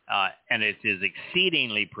 And it is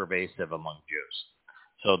exceedingly pervasive among Jews.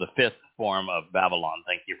 So the fifth form of Babylon,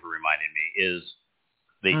 thank you for reminding me, is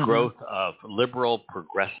the growth of liberal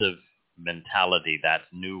progressive mentality, that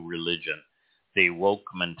new religion, the woke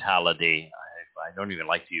mentality. I don't even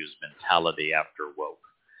like to use mentality after woke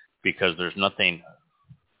because there's nothing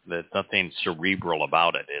cerebral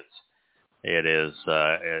about it.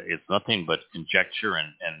 It's nothing but conjecture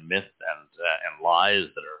and myth and lies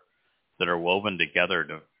that are woven together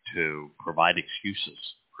to provide excuses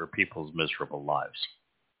for people's miserable lives.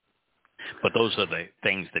 But those are the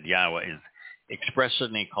things that Yahweh is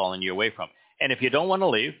expressly calling you away from. And if you don't want to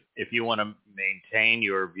leave, if you want to maintain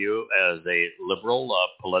your view as a liberal,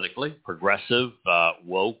 politically, progressive,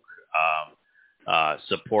 woke,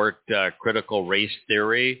 support critical race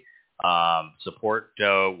theory, support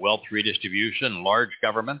wealth redistribution, large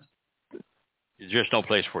government, there's just no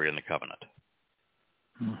place for you in the covenant.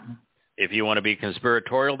 Mm-hmm. If you want to be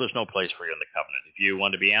conspiratorial, there's no place for you in the covenant. If you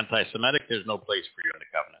want to be anti-Semitic, there's no place for you in the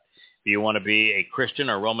covenant. If you want to be a Christian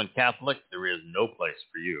or Roman Catholic, there is no place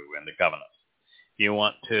for you in the covenant. If you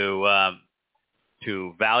want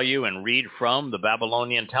to value and read from the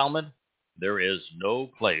Babylonian Talmud, there is no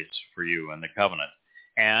place for you in the covenant.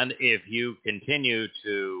 And if you continue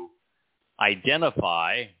to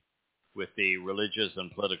identify with the religious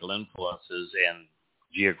and political influences in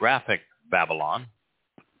geographic Babylon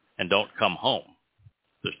and don't come home,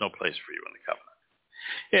 there's no place for you in the covenant.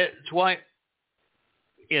 It's why,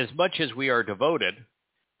 as much as we are devoted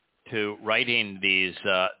to writing these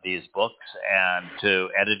books and to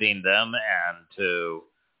editing them and to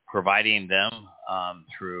providing them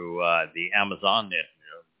through the Amazon,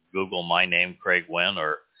 Google my name, Craig Wynn,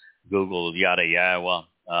 or Google Yada Yahweh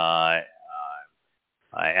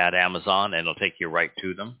at Amazon, and it'll take you right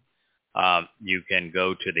to them. You can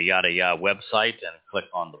go to the Yada Yah website and click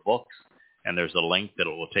on the books, and there's a link that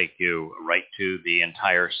will take you right to the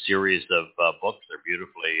entire series of books. They're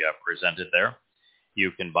beautifully presented there.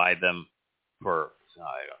 You can buy them for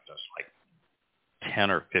just like $10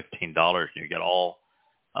 or $15, and you get all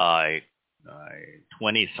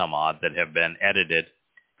 20 some odd that have been edited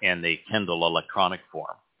in the Kindle electronic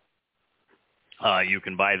form. You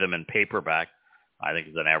can buy them in paperback. I think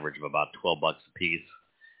it's an average of about $12 a piece.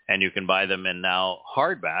 And you can buy them in now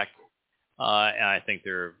hardback, and I think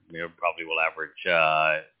they're probably will average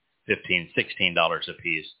 $15, $16 a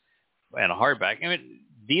piece. And a hardback. I mean,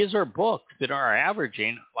 these are books that are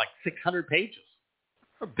averaging like 600 pages.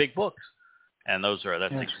 They're big books, and that's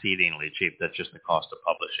exceedingly cheap. That's just the cost of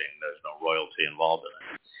publishing. There's no royalty involved in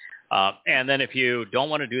it. And then if you don't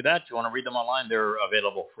want to do that, you want to read them online, they're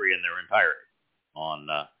available free in their entirety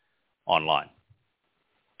online.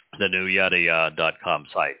 The new yadayah.com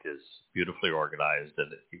site is beautifully organized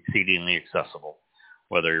and exceedingly accessible,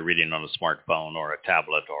 whether you're reading on a smartphone or a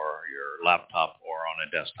tablet or your laptop or on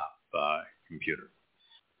a desktop computer.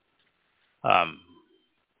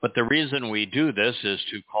 But the reason we do this is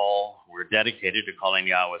we're dedicated to calling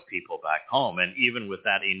Yahweh's people back home. And even with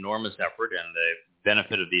that enormous effort and the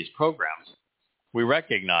benefit of these programs, we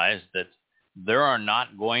recognize that there are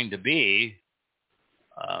not going to be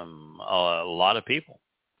a lot of people.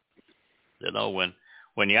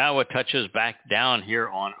 When Yahweh touches back down here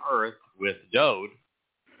on earth with Dode,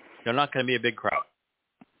 there's not going to be a big crowd.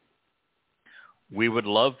 We would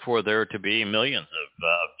love for there to be millions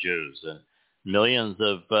of Jews and millions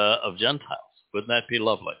of Gentiles. Wouldn't that be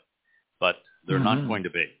lovely? But they're not going to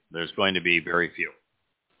be. There's going to be very few.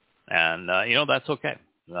 And, that's okay.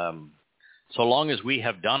 So long as we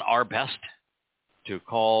have done our best to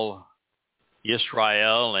call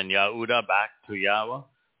Yisrael and Yehuda back to Yahweh,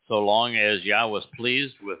 so long as Yahweh was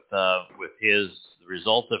pleased with his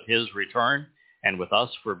result of his return and with us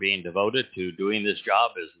for being devoted to doing this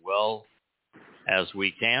job as well as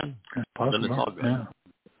we can, then it's all good.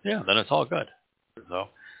 Yeah, then it's all good. So,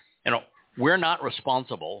 we're not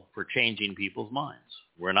responsible for changing people's minds.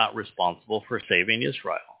 We're not responsible for saving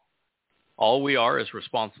Israel. All we are is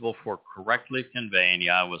responsible for correctly conveying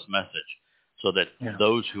Yahweh's message so that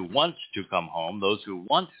those who want to come home, those who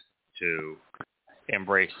want to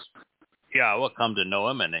embrace Yahweh, come to know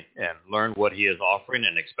him and learn what he is offering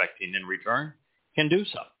and expecting in return, can do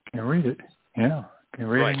so. Can read it. Yeah. Can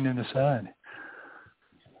read it and decide.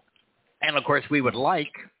 And, of course, we would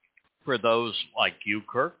like for those like you,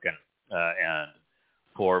 Kirk, and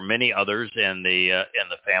for many others in the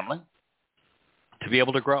family to be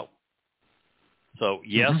able to grow. So,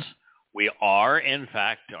 yes, we are, in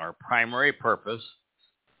fact, our primary purpose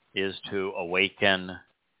is to awaken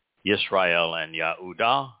Yisrael and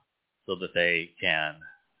Yehudah so that they can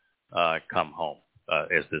come home.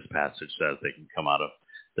 As this passage says, they can come out of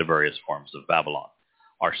the various forms of Babylon.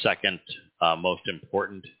 Our second most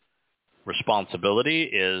important responsibility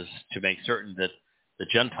is to make certain that the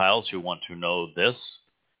Gentiles who want to know this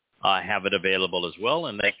have it available as well,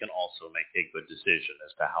 and they can also make a good decision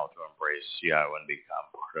as to how to embrace Yahweh and become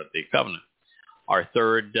part of the covenant. Our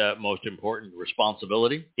third most important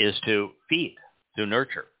responsibility is to feed, to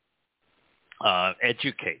nurture,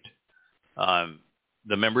 educate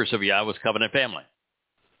the members of Yahweh's covenant family,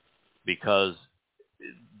 because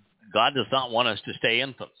God does not want us to stay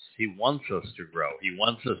infants. He wants us to grow. He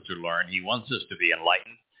wants us to learn. He wants us to be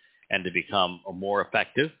enlightened and to become more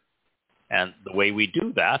effective. And the way we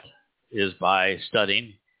do that is by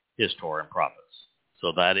studying his Torah and prophets.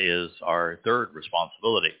 So that is our third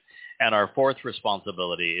responsibility. And our fourth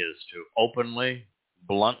responsibility is to openly,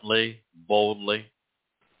 bluntly, boldly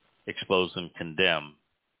expose and condemn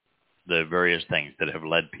the various things that have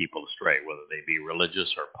led people astray, whether they be religious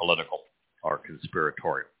or political or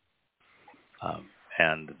conspiratorial.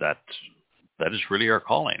 And that is really our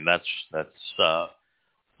calling. That's I'll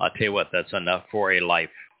tell you what, that's enough for a life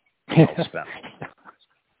well spent.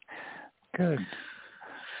 Good.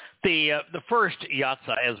 The first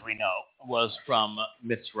Yatza, as we know, was from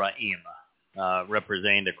Mitzrayim,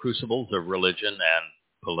 representing the crucibles of religion and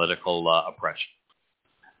political oppression.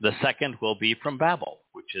 The second will be from Babel,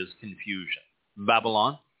 which is confusion.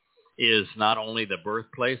 Babylon is not only the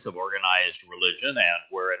birthplace of organized religion and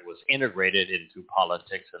where it was integrated into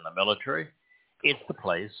politics and the military, it's the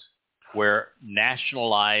place where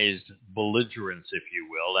nationalized belligerence, if you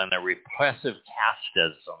will, and a repressive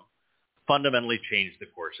casteism fundamentally changed the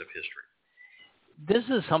course of history. This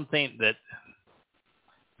is something that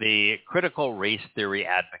the critical race theory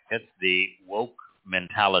advocates, the woke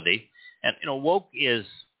mentality, and woke is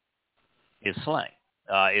slang.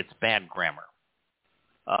 It's bad grammar.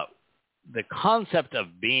 The concept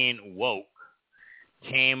of being woke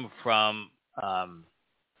came from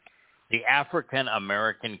the African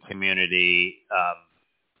American community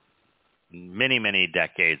many, many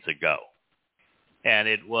decades ago. And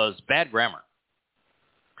it was bad grammar.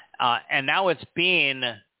 And now it's being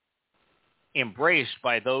embraced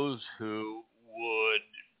by those who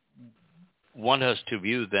would want us to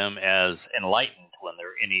view them as enlightened when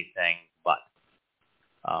they're anything but.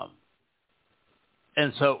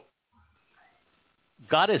 And so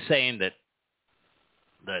God is saying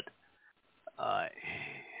that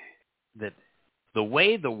the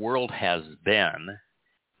way the world has been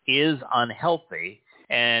is unhealthy,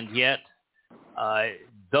 and yet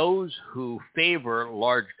those who favor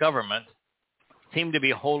large government seem to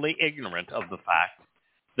be wholly ignorant of the fact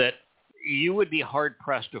that you would be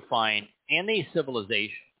hard-pressed to find any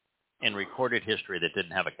civilization in recorded history that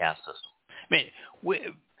didn't have a caste system. I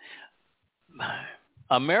mean,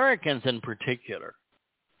 Americans in particular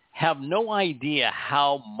have no idea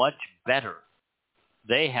how much better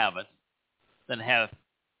they have it than have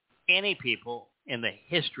any people in the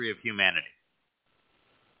history of humanity.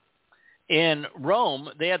 In Rome,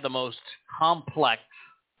 they had the most complex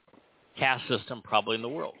caste system probably in the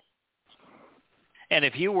world. And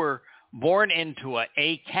if you were born into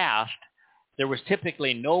a caste, there was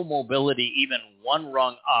typically no mobility even one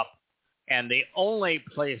rung up, and the only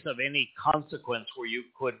place of any consequence where you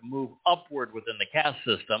could move upward within the caste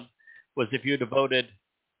system was if you devoted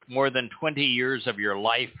more than 20 years of your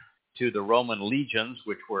life to the Roman legions,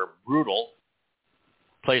 which were brutal,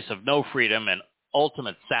 place of no freedom and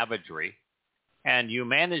ultimate savagery, and you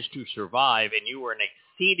managed to survive, and you were an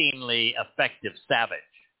exceedingly effective savage.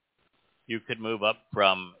 You could move up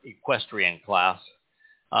from equestrian class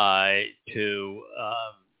to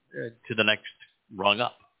the next rung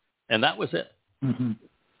up. And that was it. Mm-hmm.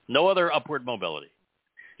 No other upward mobility.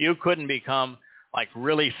 You couldn't become like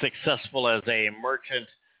really successful as a merchant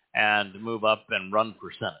and move up and run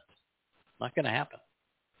for Senate. Not going to happen.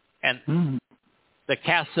 And the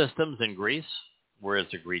caste systems in Greece were as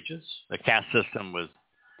egregious. The caste system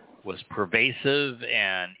was pervasive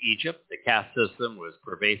in Egypt. The caste system was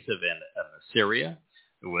pervasive in Assyria.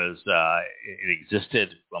 It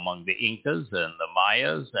existed among the Incas and the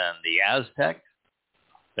Mayas and the Aztecs,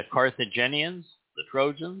 the Carthaginians, the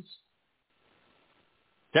Trojans.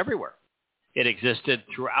 It's everywhere. It existed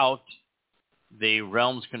throughout the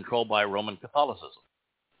realms controlled by Roman Catholicism.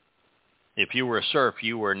 If you were a serf,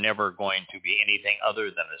 you were never going to be anything other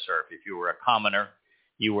than a serf. If you were a commoner,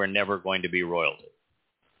 you were never going to be royalty.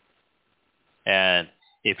 And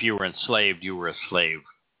if you were enslaved, you were a slave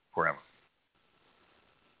forever.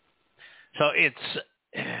 So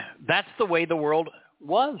that's the way the world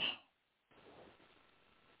was.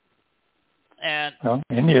 And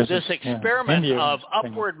this experiment of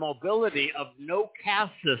upward mobility, of no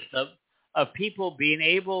caste system, of people being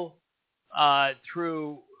able,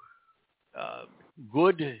 through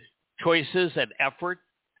good choices and effort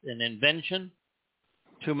and invention,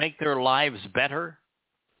 to make their lives better.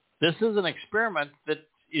 This is an experiment that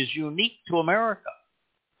is unique to America.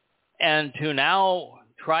 And to now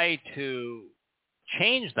try to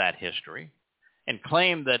change that history and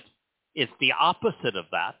claim that it's the opposite of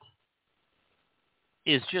that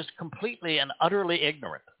is just completely and utterly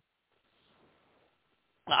ignorant.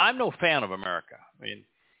 Now, I'm no fan of America. I mean,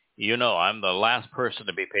 you know, I'm the last person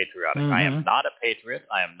to be patriotic. I am not a patriot.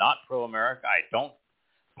 I am not pro-America. I don't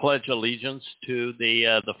pledge allegiance to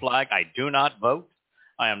the flag. I do not vote.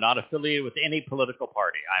 I am not affiliated with any political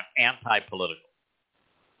party. I'm anti-political.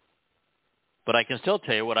 But I can still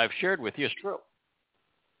tell you what I've shared with you is true.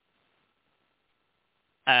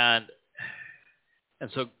 And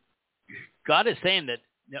so God is saying that,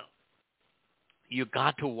 you know, you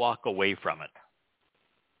got to walk away from it.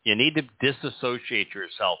 You need to disassociate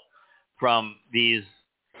yourself from these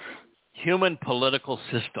human political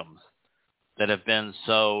systems that have been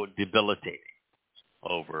so debilitating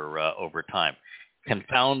over time,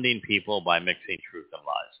 confounding people by mixing truth and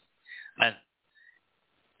lies.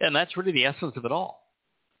 And that's really the essence of it all,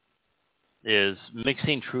 is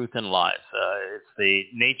mixing truth and lies. It's the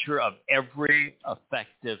nature of every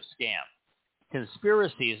effective scam.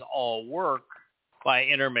 Conspiracies all work by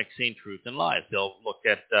intermixing truth and lies. They'll look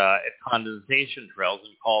at condensation trails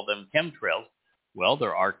and call them chemtrails. Well,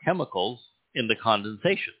 there are chemicals in the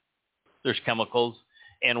condensation. There's chemicals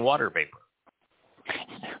in water vapor.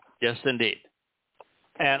 Yes, indeed.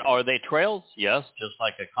 And are they trails? Yes, just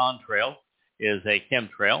like a contrail is a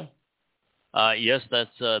chemtrail. Yes,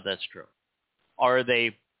 that's true.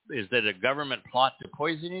 Is that a government plot to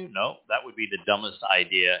poison you? No, that would be the dumbest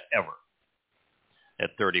idea ever.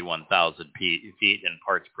 At 31,000 feet in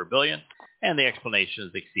parts per billion, and the explanation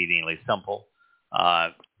is exceedingly simple.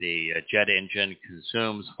 The jet engine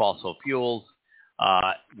consumes fossil fuels,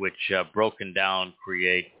 which broken down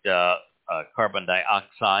create carbon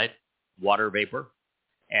dioxide, water vapor,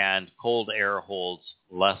 and cold air holds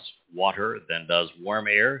less water than does warm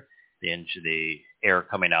air. The air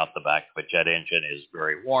coming out the back of a jet engine is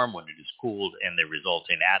very warm. When it is cooled in the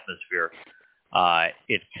resulting atmosphere,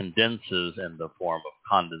 it condenses in the form of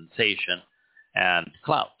condensation and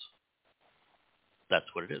clouds. That's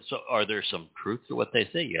what it is. So are there some truth to what they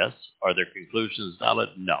say? Yes. Are their conclusions valid?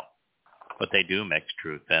 No. But they do mix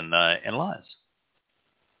truth and lies.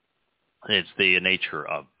 It's the nature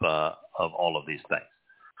of all of these things.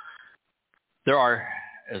 There are,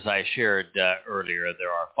 as I shared earlier,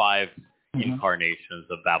 there are 5 incarnations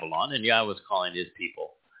of Babylon, and Yahweh was calling his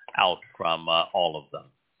people out from all of them.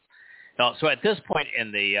 Now, so at this point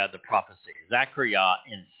in the prophecy, Zechariah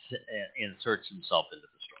inserts himself into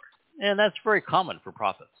the story. And that's very common for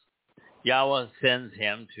prophets. Yahweh sends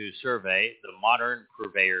him to survey the modern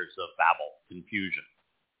purveyors of Babel, confusion.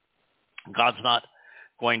 God's not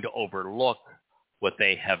going to overlook what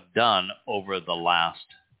they have done over the last,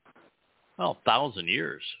 1,000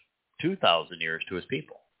 years, 2,000 years to his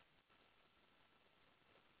people.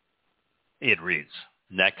 It reads,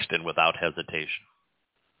 next and without hesitation.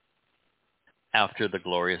 After the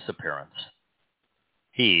glorious appearance,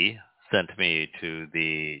 he sent me to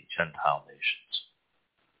the Gentile nations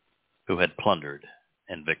who had plundered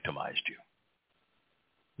and victimized you.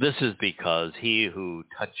 This is because he who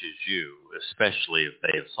touches you, especially if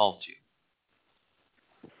they assault you,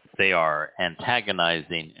 they are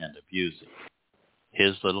antagonizing and abusing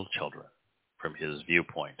his little children from his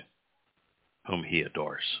viewpoint, whom he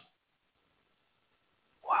adores.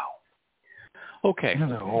 Wow. Okay.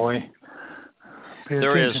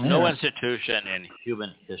 There is no institution in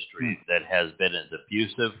human history that has been as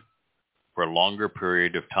abusive for a longer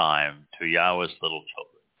period of time to Yahweh's little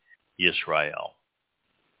children, Yisrael,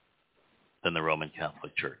 than the Roman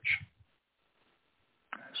Catholic Church.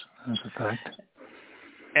 That's a fact.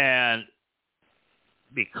 And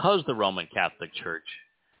because the Roman Catholic Church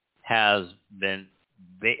has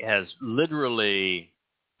literally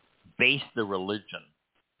based the religion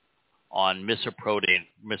on misappropriating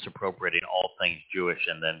all things Jewish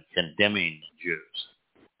and then condemning Jews,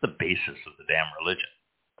 the basis of the damn religion.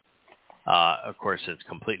 Of course, it's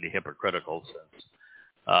completely hypocritical since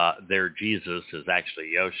their Jesus is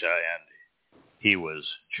actually Yosha, and he was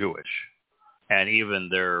Jewish, and even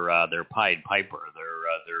their Pied Piper,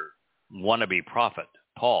 their wannabe prophet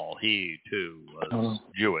Paul, he too was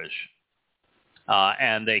Jewish,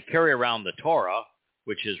 and they carry around the Torah,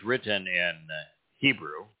 which is written in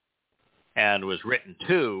Hebrew, and was written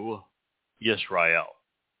to Yisrael,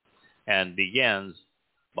 and begins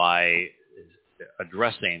by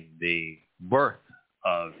addressing the birth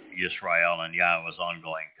of Yisrael and Yahweh's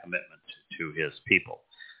ongoing commitment to his people.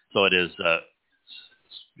 So it is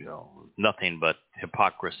nothing but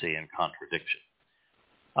hypocrisy and contradiction.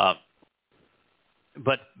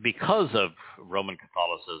 But because of Roman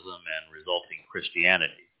Catholicism and resulting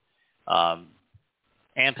Christianity,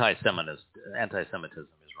 anti-Semitism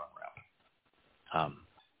is run rampant.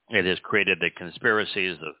 It has created the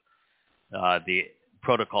conspiracies of the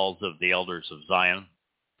Protocols of the Elders of Zion,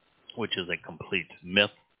 which is a complete myth.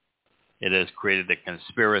 It has created a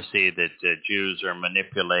conspiracy that Jews are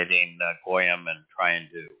manipulating Goyim and trying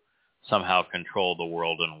to somehow control the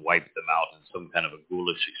world and wipe them out in some kind of a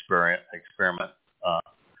ghoulish experiment.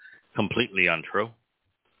 Completely untrue.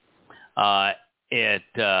 It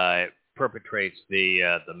perpetrates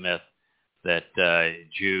the myth that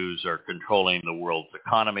Jews are controlling the world's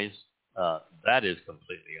economies. That is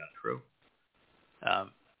completely untrue.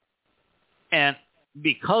 And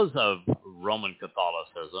because of Roman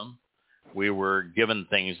Catholicism, we were given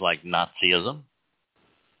things like Nazism.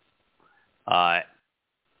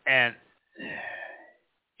 And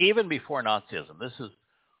even before Nazism, this is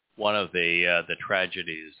one of the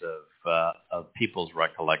tragedies of people's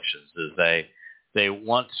recollections, is they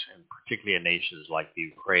once, and particularly in nations like the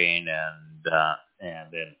Ukraine and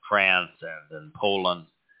in France and in Poland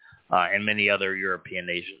and many other European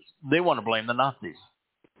nations, they want to blame the Nazis.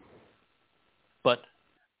 But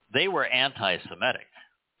they were anti-Semitic.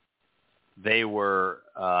 They were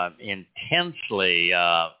intensely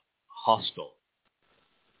hostile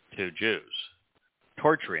to Jews,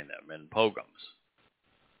 torturing them in pogroms,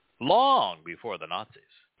 long before the Nazis.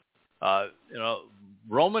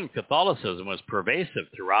 Roman Catholicism was pervasive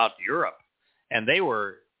throughout Europe, and they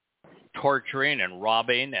were torturing and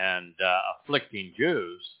robbing and afflicting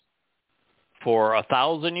Jews for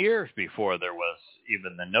 1,000 years before there was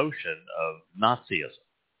even the notion of Nazism.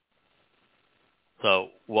 So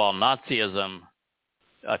while Nazism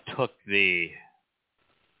took the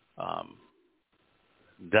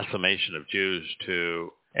decimation of Jews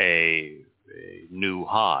to a new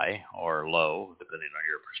high or low, depending on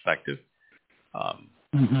your perspective,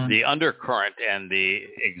 the undercurrent and the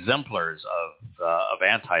exemplars of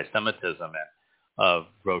anti-Semitism and of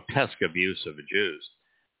grotesque abuse of the Jews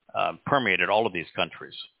permeated all of these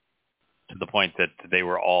countries to the point that they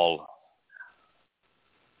were all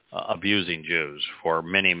abusing Jews for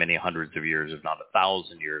many, many hundreds of years, if not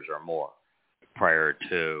 1,000 years or more, prior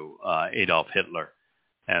to Adolf Hitler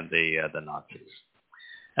and the Nazis.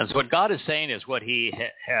 And so what God is saying is what he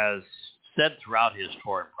has said throughout his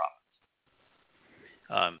Torah and prophets.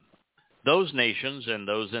 Those nations and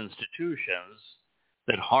those institutions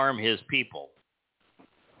that harm his people,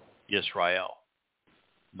 Israel,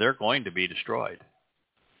 they're going to be destroyed.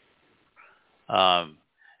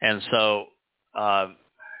 And so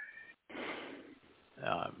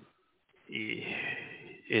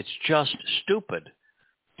it's just stupid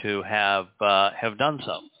to have done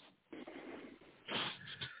so.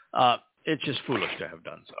 It's just foolish to have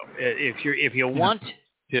done so. If you want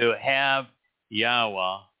to have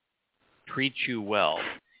Yahweh treat you well,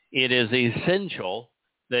 it is essential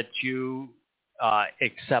that you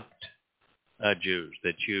accept Jews,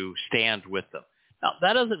 that you stand with them. Now,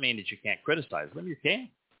 that doesn't mean that you can't criticize them. You can.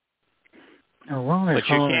 Oh, well, but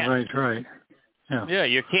you can't. Right. Yeah,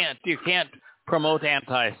 you can't promote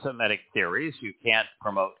anti-Semitic theories. You can't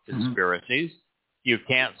promote conspiracies. You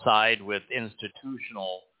can't side with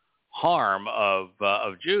institutional harm of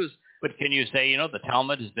Jews. But can you say, the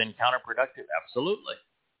Talmud has been counterproductive? Absolutely.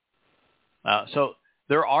 So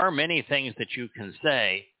there are many things that you can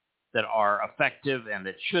say that are effective and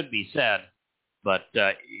that should be said. But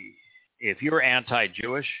if you're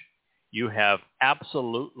anti-Jewish, you have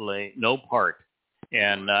absolutely no part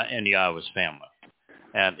in Yahweh's family.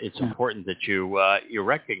 And it's important that you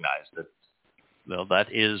recognize that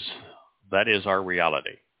that is our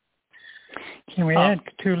reality. Can we add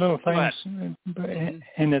two little things in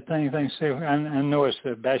the thing? So I know it's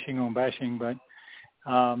the bashing on bashing, but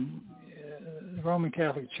the Roman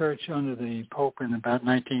Catholic Church under the Pope in about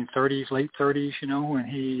 1930s, late 30s, when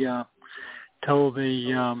he told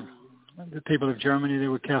the people of Germany they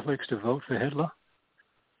were Catholics to vote for Hitler.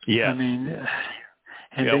 Yeah. I mean,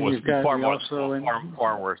 and it then was you've got far worse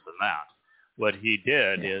than that. What he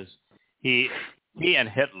did is he and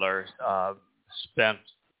Hitler spent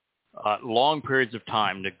long periods of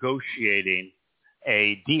time negotiating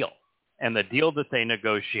a deal. And the deal that they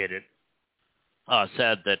negotiated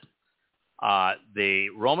said that the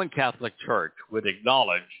Roman Catholic Church would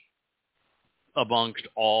acknowledge amongst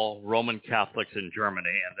all Roman Catholics in Germany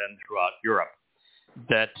and then throughout Europe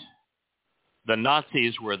that the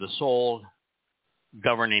Nazis were the sole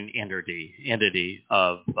governing entity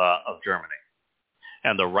of Germany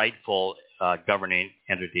and the rightful governing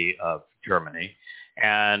entity of Germany,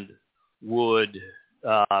 and would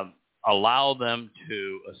allow them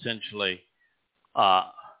to essentially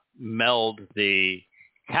meld the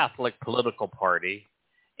Catholic political party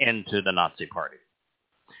into the Nazi party.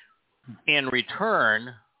 In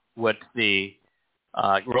return, what the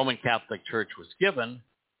Roman Catholic Church was given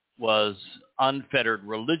was unfettered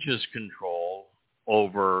religious control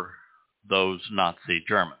over those Nazi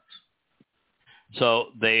Germans. So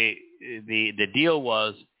the deal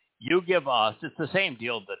was, you give us, it's the same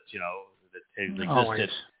deal that, that existed Always.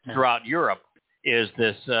 throughout Europe, is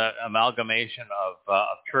this amalgamation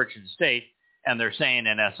of church and state. And they're saying,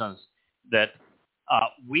 in essence, that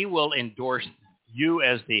we will endorse you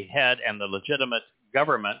as the head and the legitimate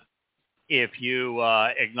government if you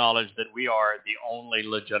acknowledge that we are the only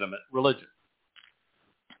legitimate religion.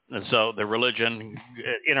 And so the religion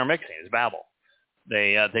intermixing is Babel.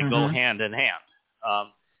 They go hand in hand.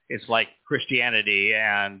 It's like Christianity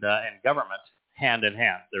and government hand in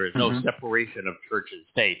hand. There is no separation of church and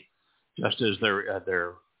state, just as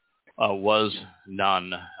there was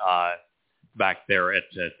none back there at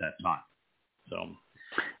that time. So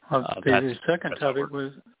the second topic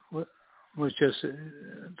was just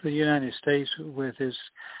the United States with its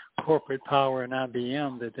corporate power and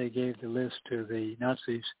IBM, that they gave the list to the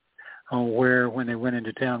Nazis on where, when they went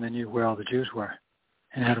into town, they knew where all the Jews were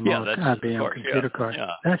and had them on IBM computer cards.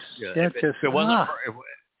 Yeah. If it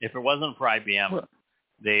wasn't for IBM,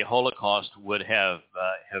 the Holocaust would have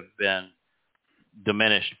been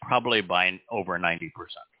diminished probably by over 90%.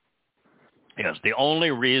 Yes, the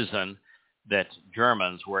only reason that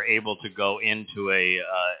Germans were able to go into a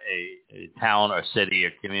town or city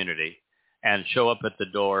or community and show up at the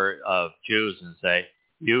door of Jews and say,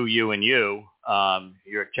 you, and you,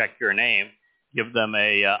 check your name, give them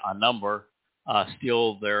a number,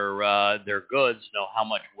 steal their goods, know how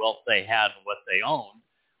much wealth they had and what they owned,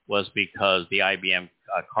 was because the IBM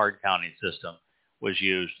card counting system was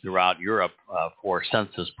used throughout Europe for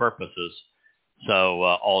census purposes. So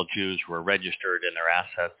all Jews were registered in their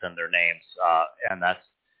assets and their names, and that's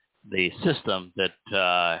the system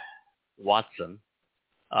that Watson,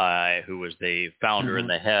 who was the founder and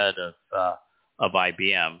the head of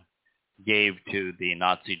IBM, gave to the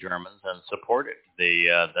Nazi Germans and supported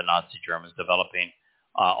the Nazi Germans developing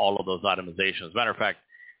all of those itemizations. As a matter of fact,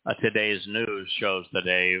 today's news shows that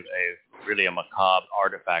a really macabre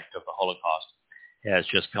artifact of the Holocaust has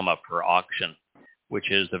just come up for auction, which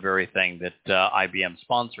is the very thing that IBM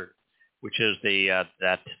sponsored, which is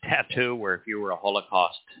that tattoo where if you were a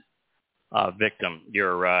Holocaust victim,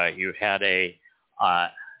 you had a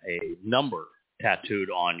number tattooed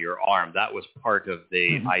on your arm. That was part of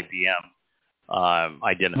the IBM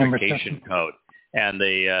identification code, and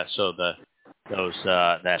that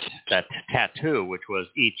tattoo, which was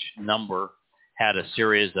each number had a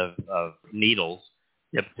series of needles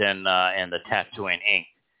dipped in the tattooing ink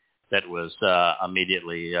that was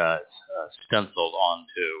immediately stenciled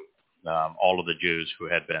onto all of the Jews who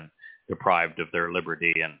had been deprived of their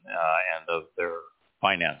liberty and of their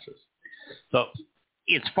finances. So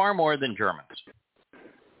it's far more than Germans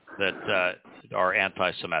that are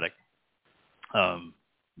anti-Semitic.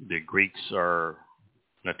 The Greeks are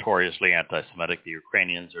notoriously anti-Semitic. The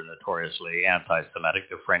Ukrainians are notoriously anti-Semitic.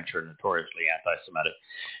 The French are notoriously anti-Semitic.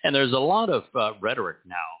 And there's a lot of rhetoric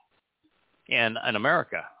now in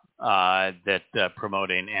America that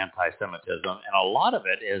promoting anti-Semitism, and a lot of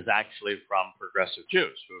it is actually from progressive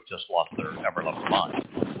Jews who have just lost their ever-loving mind.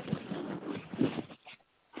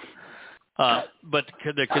 But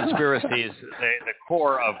the conspiracies, the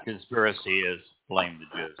core of conspiracy is blame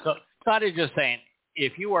the Jews. So God is just saying,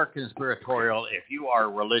 if you are conspiratorial, if you are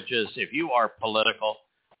religious, if you are political,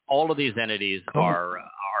 all of these entities are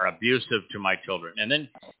abusive to my children. And then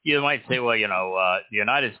you might say, well, the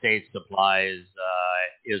United States supplies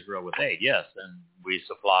Israel with aid. Yes, and we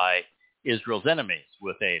supply Israel's enemies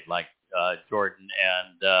with aid, like Jordan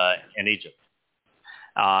and Egypt.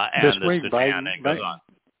 And this week, Sudan, and goes on.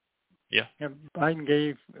 Yeah. Biden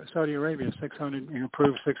gave Saudi Arabia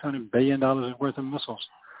approved $600 billion worth of missiles.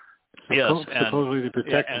 Yes, supposedly to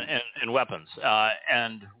protect and weapons.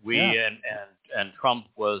 And we and Trump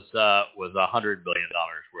was $100 billion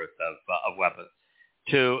worth of weapons.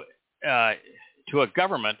 to a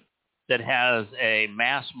government that has a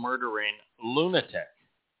mass murdering lunatic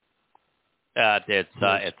at its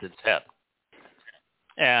head.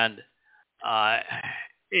 And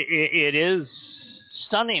it is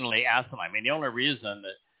stunningly asinine. I mean, the only reason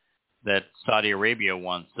that Saudi Arabia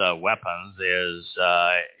wants weapons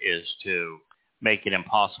is to make it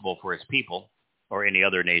impossible for its people or any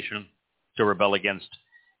other nation to rebel against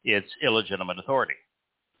its illegitimate authority.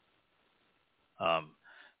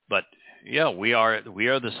 But yeah, we are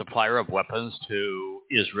the supplier of weapons to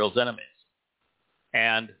Israel's enemies,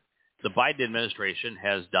 and the Biden administration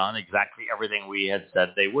has done exactly everything we had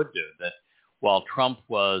said they would do. That while Trump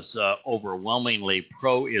was overwhelmingly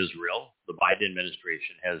pro-Israel, the Biden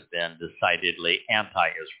administration has been decidedly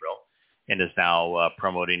anti-Israel and is now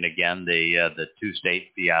promoting again the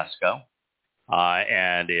two-state fiasco,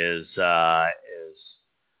 and is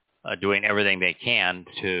doing everything they can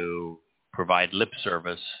to provide lip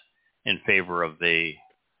service in favor of the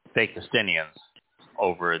fake Palestinians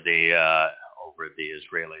over the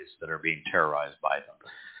Israelis that are being terrorized by them.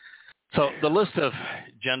 So the list of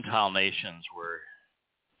Gentile nations where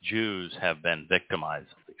Jews have been victimized,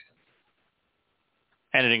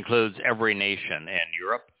 and it includes every nation in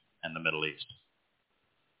Europe and the Middle East.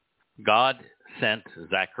 God sent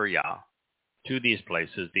Zechariah to these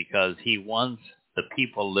places because he wants the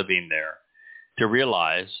people living there to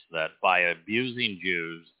realize that by abusing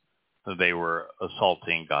Jews, they were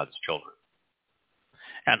assaulting God's children.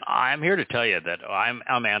 And I'm here to tell you that I'm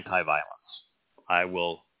anti-violence. I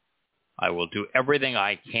will do everything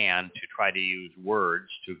I can to try to use words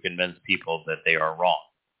to convince people that they are wrong.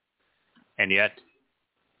 And yet,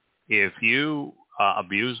 if you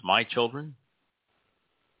abuse my children,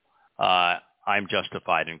 I'm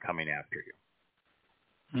justified in coming after you.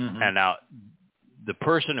 Mm-hmm. And now, the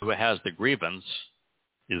person who has the grievance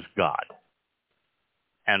is God.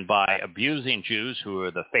 And by abusing Jews, who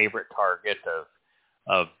are the favorite target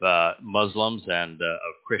of Muslims and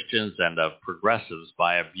of Christians and of progressives,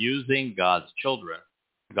 by abusing God's children,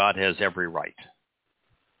 God has every right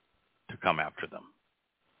to come after them.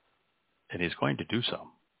 And he's going to do so.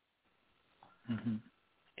 Mm-hmm.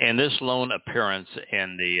 In this lone appearance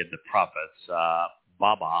in the prophets,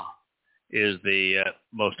 Baba is the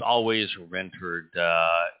most always rendered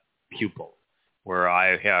pupil, where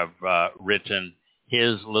I have written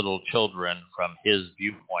his little children from his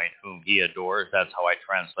viewpoint, whom he adores. That's how I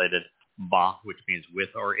translated Ba, which means with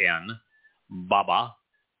or in. Baba,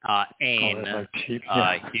 Ain,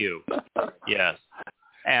 Hugh. Yes.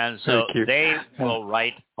 And so they will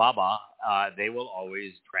write Baba. They will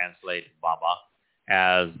always translate Baba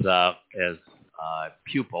as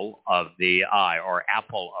pupil of the eye, or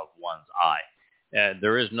apple of one's eye.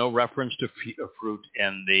 There is no reference to fruit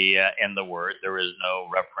in the word. There is no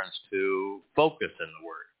reference to focus in the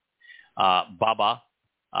word. Baba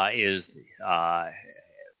is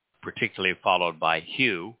particularly followed by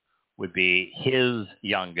Hugh, would be his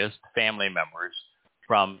youngest family members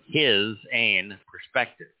from his Ain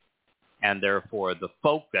perspective, and therefore the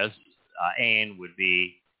focus Ain would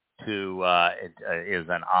be is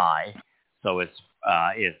an eye. So it's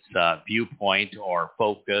viewpoint or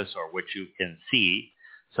focus or what you can see.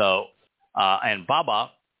 So and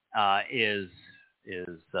Baba is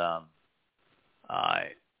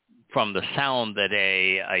from the sound that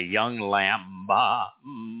a young lamb ba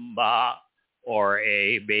ba or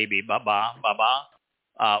a baby baba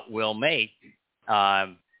baba will make,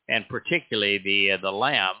 and particularly the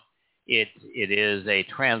lamb. It is a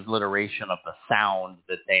transliteration of the sound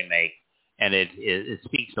that they make. And it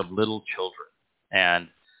speaks of little children. And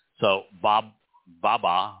so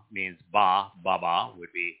Baba means Baba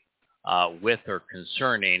would be with or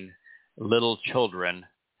concerning little children.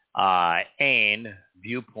 Ain,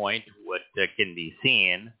 viewpoint, what can be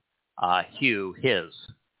seen. Hugh, his.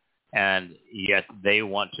 And yet they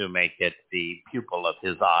want to make it the pupil of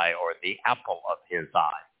his eye or the apple of his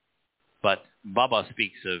eye. But Baba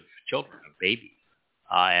speaks of children, of babies,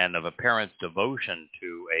 and of a parent's devotion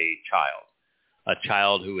to a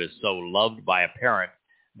child who is so loved by a parent,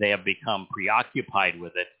 they have become preoccupied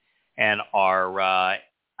with it and are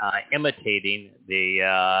imitating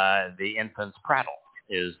the infant's prattle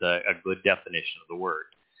is a good definition of the word.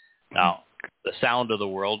 Now, the sound of the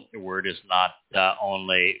word is not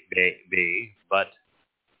only be, but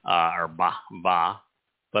or ba,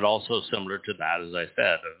 but also similar to that, as I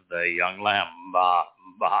said, of the young lamb, ba.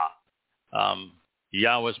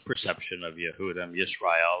 Yahweh's perception of Yehudim,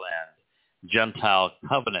 Yisrael, and Gentile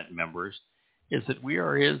covenant members is that we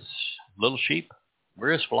are his little sheep.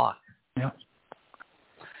 We're his flock. Yeah.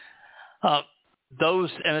 And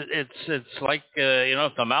it's like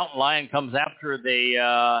if the mountain lion comes after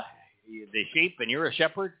the the sheep and you're a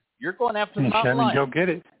shepherd, you're going after the mountain lion. Go get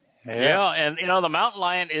it. Yeah, and the mountain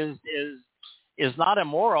lion is not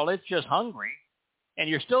immoral. It's just hungry, and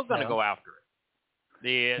you're still going to go after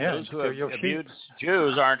it. Those who have abused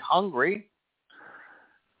Jews aren't hungry.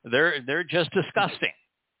 They're just disgusting.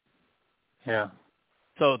 Yeah.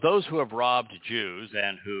 So those who have robbed Jews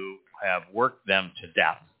and who have worked them to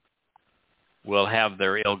death will have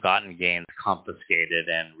their ill-gotten gains confiscated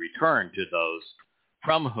and returned to those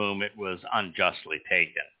from whom it was unjustly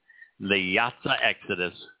taken. The Yatza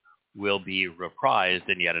Exodus will be reprised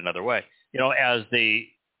in yet another way. As the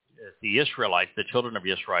Israelites, the children of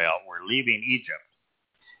Israel, were leaving Egypt,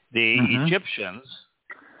 the Egyptians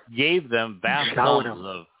gave them vast sums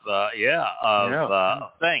of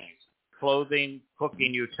things: clothing,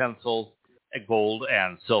 cooking utensils, gold,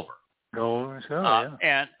 and silver.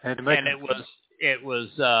 And it was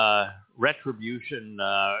retribution,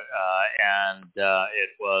 and it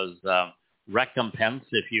was recompense,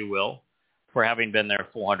 if you will, for having been there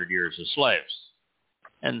 400 years as slaves.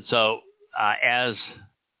 And so as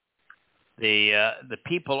the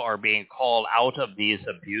people are being called out of these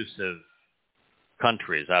abusive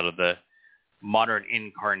countries, out of the modern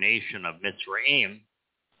incarnation of Mitzrayim,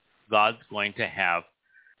 God's going to have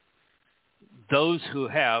those who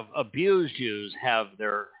have abused Jews have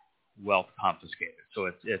their wealth confiscated. So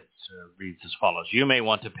it reads as follows: you may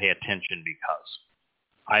want to pay attention because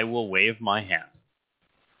I will wave my hand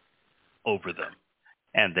over them,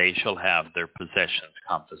 and they shall have their possessions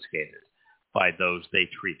confiscated by those they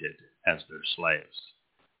treated as their slaves.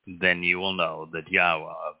 Then you will know that Yahweh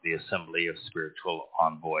of the Assembly of Spiritual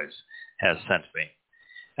Envoys has sent me.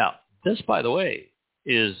 Now, this, by the way,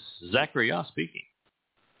 is Zechariah speaking.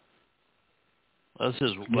 This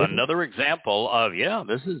is another example of,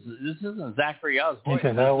 this isn't Zechariah's voice.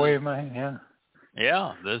 I'll wave my hand.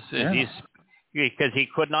 Yeah, this is, because he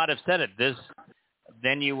could not have said it.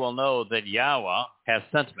 Then you will know that Yahweh has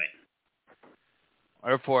sent me.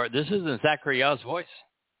 Therefore, this isn't Zechariah's voice.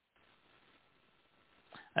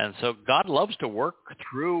 And so God loves to work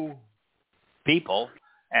through people,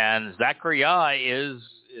 and Zechariah is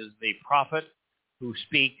the prophet who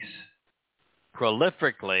speaks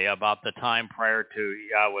prolifically about the time prior to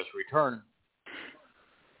Yahweh's return,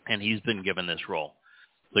 and he's been given this role.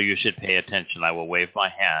 So you should pay attention. I will wave my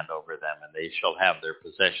hand over them, and they shall have their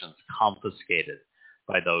possessions confiscated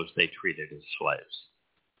by those they treated as slaves.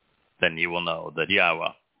 Then you will know that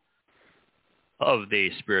Yahweh of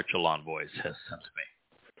the spiritual envoys has sent me.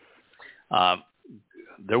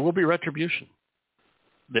 There will be retribution.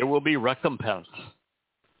 There will be recompense.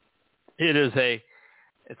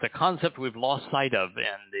 It's a concept we've lost sight of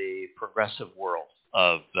in the progressive world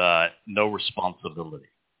of no responsibility.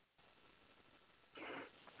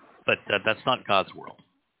 But that's not God's world.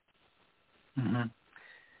 Mm-hmm.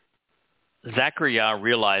 Zechariah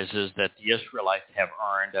realizes that the Israelites have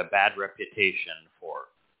earned a bad reputation for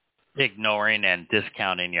ignoring and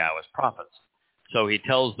discounting Yahweh's prophets. So he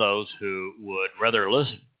tells those who would rather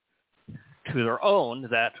listen to their own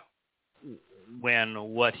that when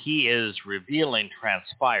what he is revealing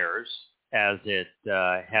transpires as it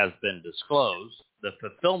has been disclosed, the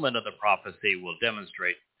fulfillment of the prophecy will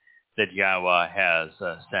demonstrate that Yahweh has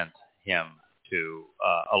sent him to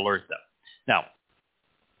alert them. Now,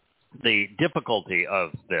 the difficulty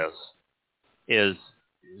of this is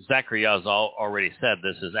Zechariah has already said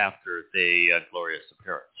this is after the glorious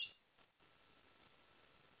appearance.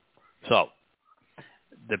 So,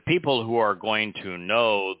 the people who are going to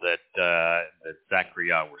know that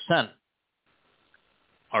Zechariah were sent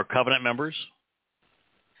are covenant members,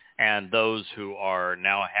 and those who are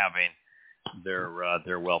now having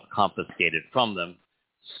their wealth confiscated from them.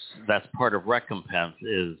 That's part of recompense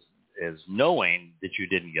is knowing that you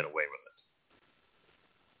didn't get away with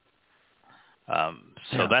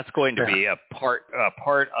it. So that's going to be a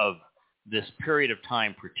part of this period of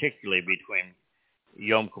time, particularly between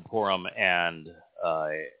Yom Kippurim and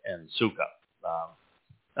Sukkah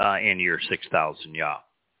in year 6,000 Yah.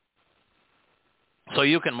 So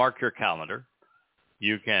you can mark your calendar.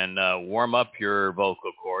 You can warm up your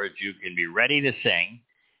vocal cords. You can be ready to sing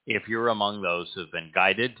if you're among those who have been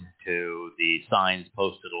guided to the signs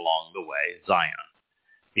posted along the way, Zion,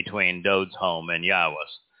 between Dod's home and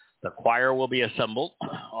Yahweh's. The choir will be assembled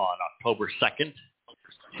on October 2nd,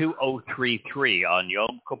 2033 on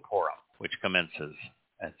Yom Kippurim, which commences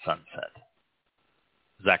at sunset.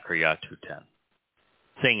 Zechariah 2:10.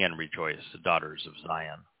 Sing and rejoice, daughters of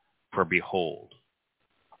Zion, for behold,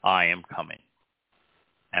 I am coming,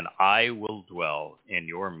 and I will dwell in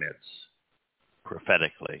your midst,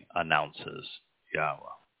 prophetically announces Yahweh.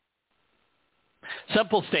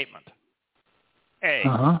 Simple statement.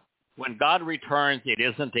 A, When God returns, it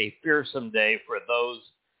isn't a fearsome day for those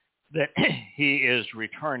that he is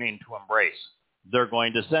returning to embrace. They're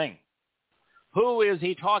going to sing. Who is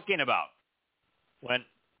he talking about? When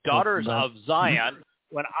daughters of Zion,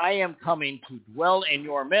 when I am coming to dwell in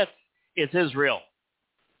your midst, it's Israel.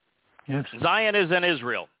 Yes. Zion is in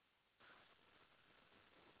Israel.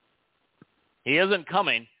 He isn't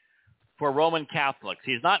coming for Roman Catholics.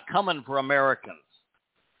 He's not coming for Americans.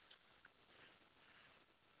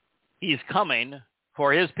 He's coming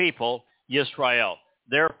for his people, Yisrael.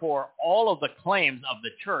 Therefore, all of the claims of the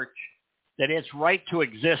church that its right to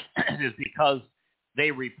exist is because they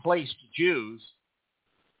replaced Jews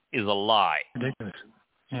is a lie. Ridiculous.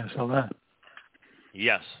 Yes, all that.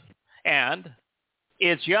 Yes. And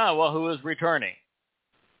it's Yahweh who is returning,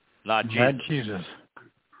 not Jesus. Not Jesus.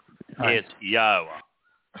 Right. It's Yahweh.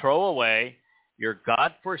 Throw away your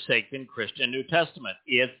God-forsaken Christian New Testament.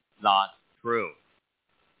 It's not true.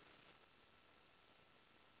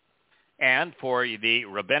 And for the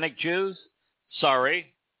rabbinic Jews,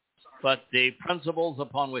 sorry, but the principles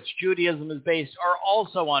upon which Judaism is based are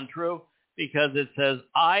also untrue, because it says,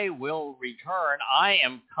 I will return, I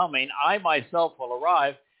am coming, I myself will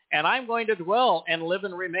arrive, and I'm going to dwell and live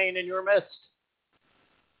and remain in your midst.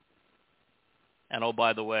 And oh,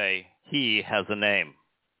 by the way, he has a name.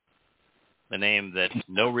 The name that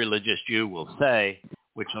no religious Jew will say,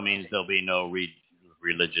 which means there'll be no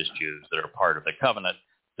religious Jews that are part of the covenant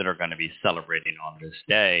that are going to be celebrating on this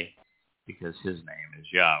day, because his name is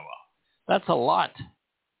Yahweh. That's a lot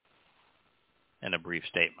in a brief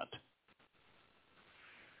statement.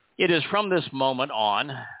 It is from this moment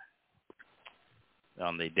on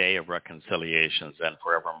the day of reconciliations and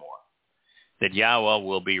forevermore, that Yahweh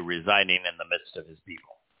will be residing in the midst of his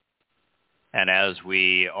people. And as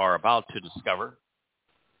we are about to discover,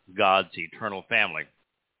 God's eternal family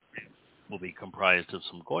will be comprised of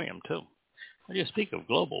some Goyim too. When you speak of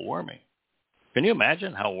global warming, can you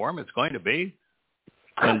imagine how warm it's going to be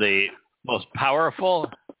when the most powerful,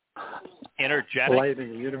 energetic light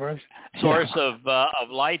in the universe source of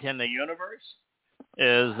light in the universe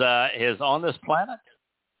is on this planet?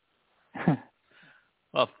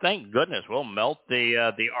 Well, thank goodness we'll melt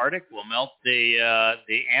the Arctic. We'll melt the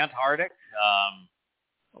Antarctic.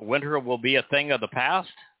 Winter will be a thing of the past.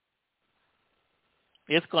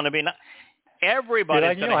 It's going to be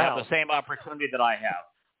everybody's going to have the same opportunity that I have.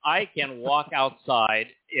 I can walk outside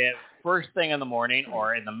first thing in the morning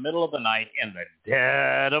or in the middle of the night in the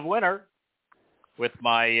dead of winter with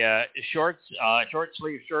my short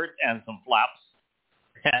sleeve shirt and some flaps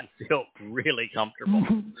and feel really comfortable.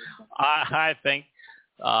 I think,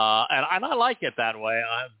 and I like it that way.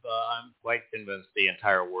 I'm quite convinced the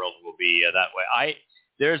entire world will be that way.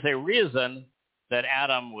 There's a reason that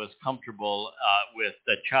Adam was comfortable with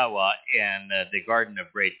the Chawa in the Garden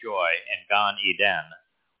of Great Joy in Gan Eden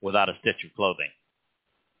without a stitch of clothing.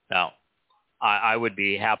 Now, I would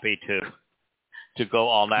be happy to go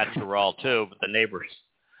all natural too, but the neighbors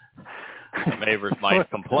might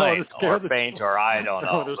complain or faint, or I don't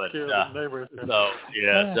know. But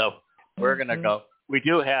so we're gonna go. We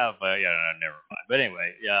do have never mind. But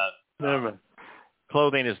anyway,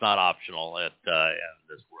 clothing is not optional in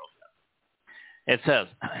this world. It says,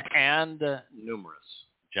 and numerous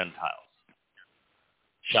Gentiles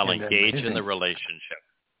shall engage in the relationship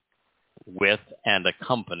with and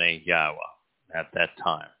accompany Yahweh at that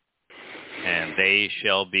time, and they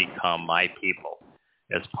shall become my people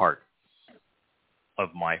as part of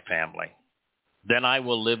my family. Then I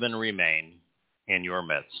will live and remain in your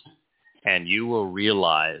midst, and you will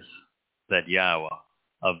realize that Yahweh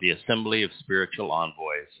of the assembly of spiritual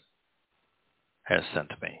envoys has sent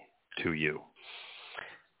me to you.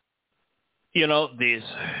 You know,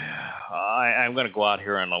 I'm going to go out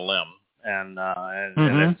here on a limb, and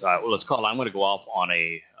let's call it, I'm going to go off on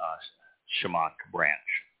a Shemach branch,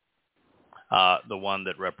 the one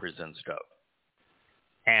that represents Dov,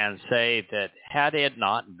 and say that had it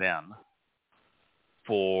not been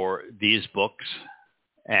for these books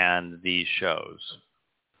and these shows,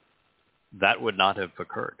 that would not have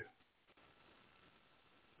occurred.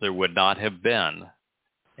 There would not have been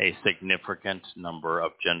a significant number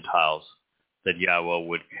of Gentiles that Yahweh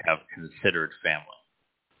would have considered family.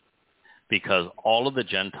 Because all of the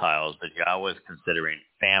Gentiles that Yahweh is considering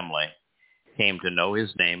family came to know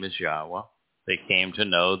his name as Yahweh. They came to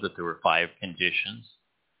know that there were 5 conditions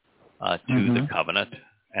to the covenant,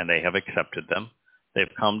 and they have accepted them.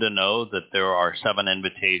 They've come to know that there are 7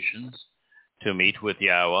 invitations to meet with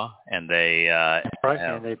Yahweh, and they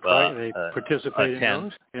participate in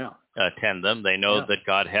those. Yeah. Attend them. They know that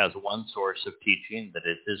God has one source of teaching, that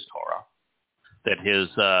is his Torah, that his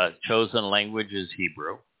chosen language is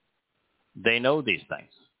Hebrew, They know these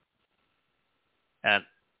things. And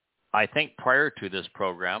I think prior to this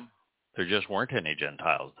program, there just weren't any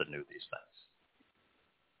Gentiles that knew these things.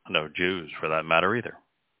 No Jews, for that matter, either.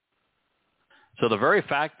 So the very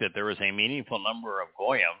fact that there is a meaningful number of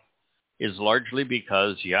Goyim is largely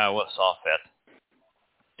because Yahweh saw fit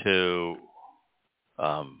to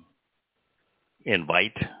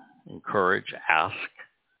invite, encourage, ask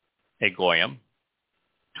a Goyim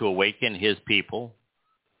to awaken his people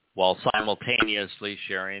while simultaneously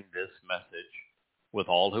sharing this message with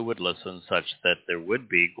all who would listen, such that there would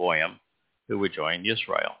be Goyim who would join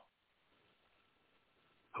Yisrael,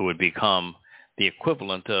 who would become the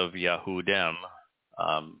equivalent of Yahudem,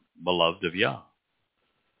 beloved of Yah.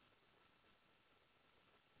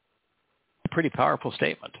 Pretty powerful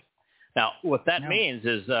statement. Now, what that means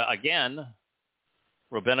is, again,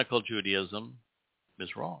 rabbinical Judaism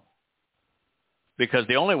is wrong. Because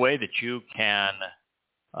the only way that you can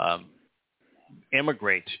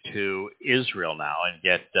immigrate to Israel now and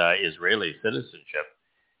get Israeli citizenship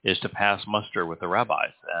is to pass muster with the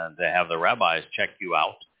rabbis and to have the rabbis check you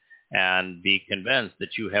out and be convinced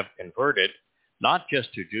that you have converted not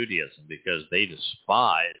just to Judaism, because they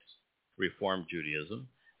despise Reformed Judaism.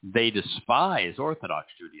 They despise Orthodox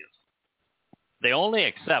Judaism. They only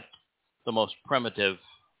accept the most primitive,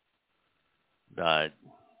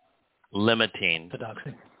 limiting,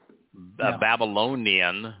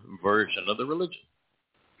 Babylonian version of the religion,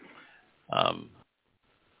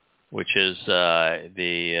 which is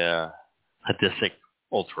the Hadithic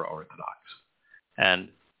ultra-Orthodox. And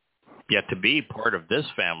yet to be part of this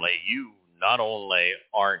family, you not only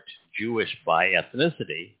aren't Jewish by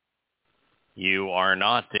ethnicity, you are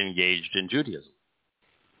not engaged in Judaism.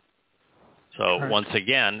 So once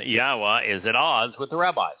again, Yahweh is at odds with the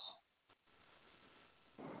rabbis.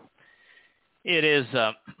 It is,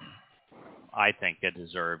 I think, a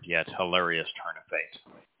deserved yet hilarious turn of fate.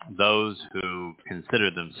 Those who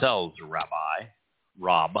consider themselves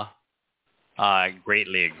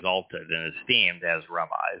greatly exalted and esteemed as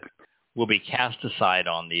rabbis, will be cast aside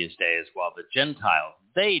on these days, while the Gentiles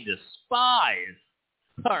they despise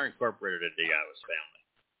are incorporated into Yahweh's family.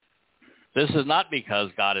 This is not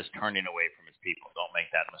because God is turning away from his people. Don't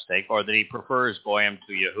make that mistake. Or that he prefers Goyim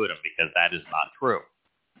to Yehudim, because that is not true.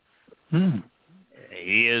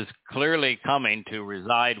 He is clearly coming to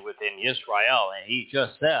reside within Yisrael, and he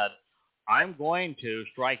just said, I'm going to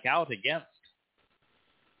strike out against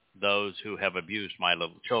those who have abused my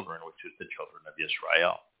little children, which is the children of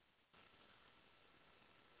Yisrael.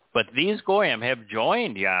 But these Goyim have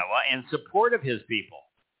joined Yahweh in support of his people.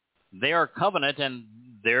 They are covenant, and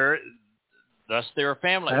thus they're a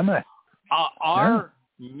family. Our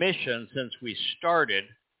mission since we started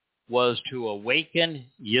was to awaken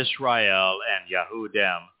Yisrael and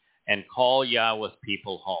Yahudem and call Yahweh's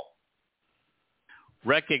people home.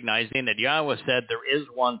 Recognizing that Yahweh said there is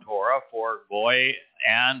one Torah for Goy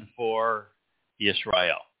and for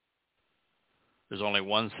Yisrael. There's only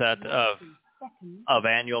one set of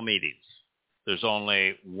annual meetings. There's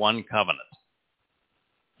only one covenant.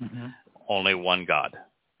 Only one God.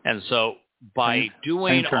 And so by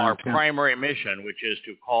doing our primary mission, which is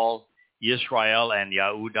to call Yisrael and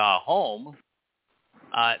Yehudah home,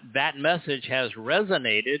 that message has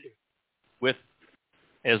resonated with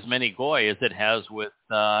as many Goy as it has with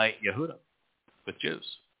Yehudah, with Jews.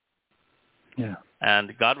 Yeah.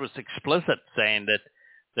 And God was explicit, saying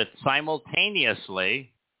that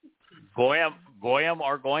simultaneously Goyim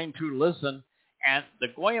are going to listen, and the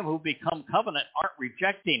Goyim who become covenant aren't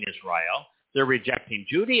rejecting Israel. They're rejecting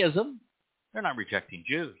Judaism. They're not rejecting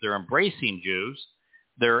Jews. They're embracing Jews.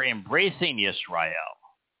 They're embracing Yisrael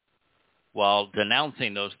while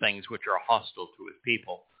denouncing those things which are hostile to his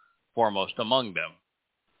people. Foremost among them,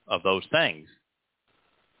 of those things,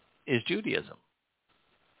 is Judaism.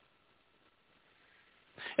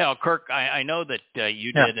 Now, Kirk, I know that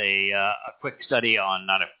you did a quick study on,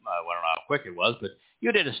 I don't know how quick it was, but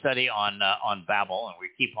you did a study on Babel, and we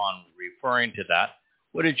keep on referring to that.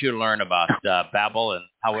 What did you learn about Babel and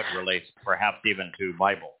how it relates, perhaps even to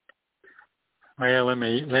Bible? Well, let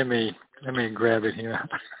me grab it here.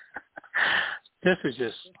 This was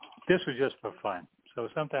just for fun. So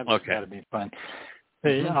sometimes it's got to be fun.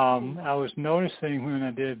 I was noticing when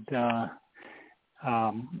I did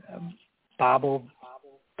Babel,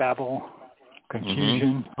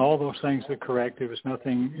 confusion, all those things are correct. There was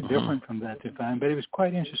nothing different from that to find, but it was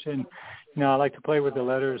quite interesting. You know, I like to play with the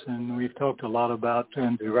letters, and we've talked a lot about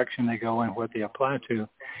the direction they go and what they apply to.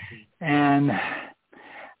 And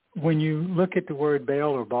when you look at the word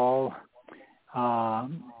Baal or Baal,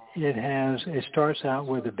 it starts out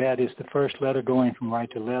with a bet. It's the first letter going from right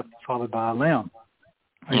to left, followed by a lamb.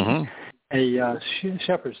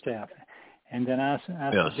 shepherd's staff. And then I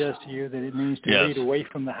suggest to you that it means to lead away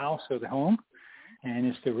from the house or the home. And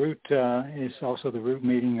it's the root. It's also the root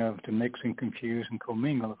meaning of to mix and confuse and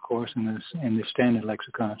commingle, of course, in the standard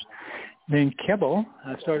lexicons. Then kebel,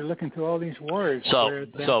 I started looking through all these words. So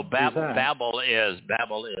Babel is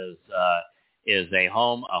a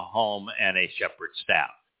home, and a shepherd's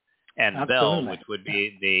staff. And Absolutely. Bel, which would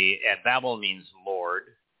be and Babel means Lord,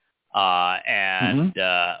 and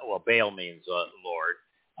Baal means Lord,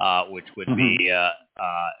 which would be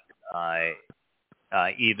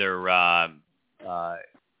either.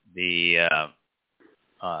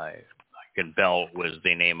 Bel was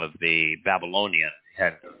the name of the Babylonian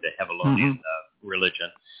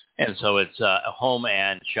religion, and so it's a home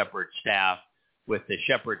and shepherd staff, with the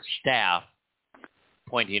shepherd staff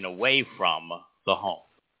pointing away from the home.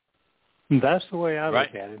 That's the way I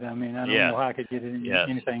look at it. I mean, I don't know how I could get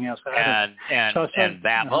anything else out of it. And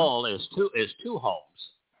Babel is two homes.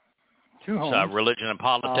 Two homes. So religion and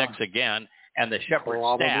politics again, and the shepherd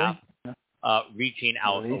staff. Reaching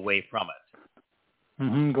out away from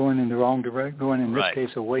it. Going in the wrong direction, going in this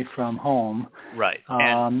case away from home. Right.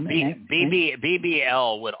 And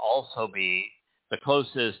BBL would also be the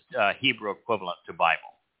closest Hebrew equivalent to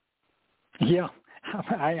Bible. Yeah.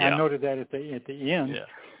 I noted that at the end. Yeah.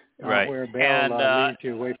 Right. Where Bel leads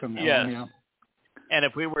you away from the home. Yeah. And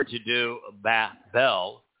if we were to do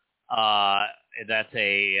Bel, that's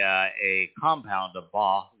a compound of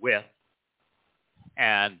Ba, with,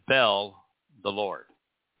 and Bel, the Lord.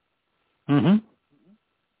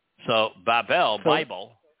 So Babel,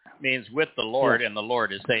 Bible, means with the Lord, and the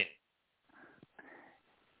Lord is Satan.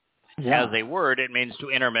 As a word, it means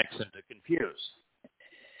to intermix and to confuse.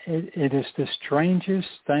 It is the strangest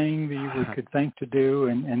thing that you could think to do,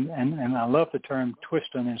 and I love the term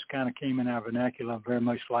twisting. It's kind of came in our vernacular very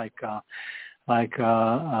much like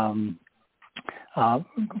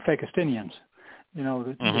Fakistinians.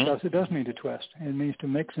 Because it does mean to twist. It means to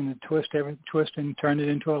mix and to twist and turn it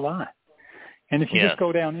into a lie. And if you just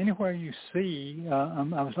go down anywhere you see,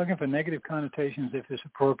 I was looking for negative connotations if it's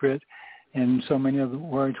appropriate in so many of the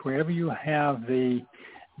words. Wherever you have the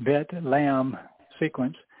bet lamb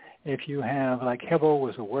sequence, if you have, like Hebel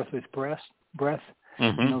was a worthless breath,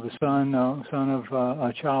 the son of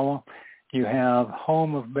Towrah. You have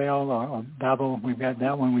home of Baal or Babel. We've got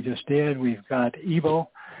that one we just did. We've got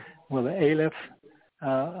Ebal with the Aleph.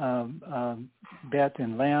 Bet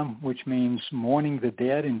and lamb, which means mourning the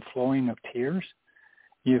dead and flowing of tears.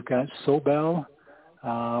 You've got Sobel,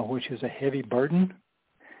 which is a heavy burden.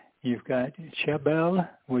 You've got Chebel,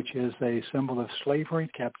 which is a symbol of slavery,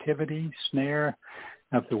 captivity, snare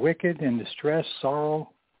of the wicked, and distress,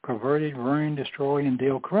 sorrow, perverted, ruin, destroy, and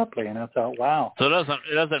deal corruptly. And I thought, wow. So it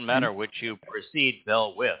doesn't matter which you precede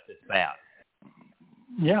Bel with; it's bad.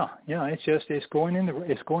 Yeah. It's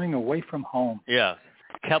going away from home. Yeah.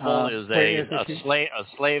 Kebel is a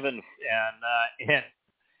slave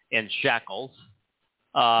in shackles.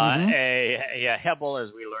 Hebel,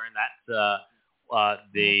 as we learned, that's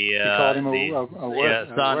the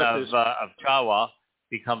son of Towrah,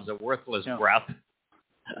 becomes a worthless breath.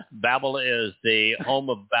 Babel is the home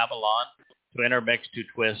of Babylon, to intermix, to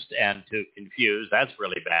twist, and to confuse. That's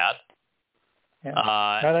really bad.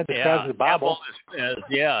 That describes the Bible.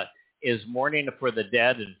 Is mourning for the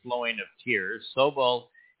dead and flowing of tears. Sobel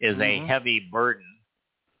is a heavy burden,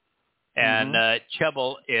 and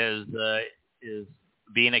Chebel is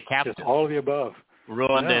being a captive. Just all of the above,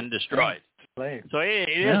 ruined and destroyed. Slave. So it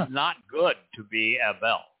is not good to be a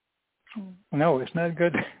Bel. No, it's not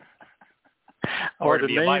good. or to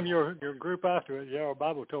name your group after it, or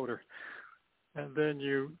Bible toter. And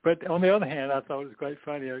then but on the other hand, I thought it was quite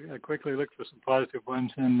funny. I quickly looked for some positive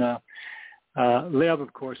ones, and Lev,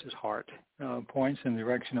 of course, is heart. Points in the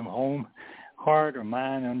direction of home, heart or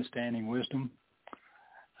mind, understanding, wisdom.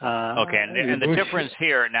 And the difference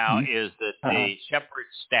here now is that the shepherd's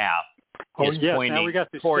staff is pointing now we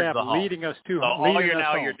got the towards staff the home. leading us to so home.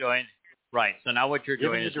 You're doing right. So now what you're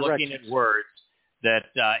doing is looking at words that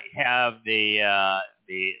have the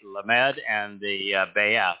lamed and the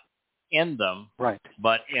bayaf in them, right?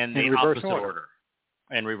 But in the opposite order.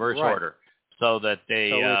 In reverse order, so that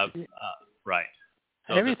they right.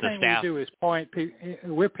 So everything we do is point.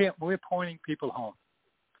 We're pointing people home.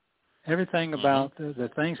 Everything about the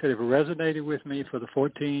things that have resonated with me for the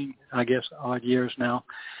 14, I guess, odd years now,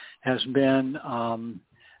 has been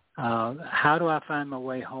how do I find my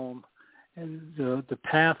way home? And the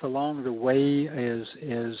path along the way is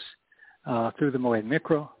through the Moed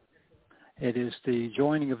Mikra. It is the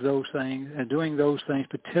joining of those things and doing those things,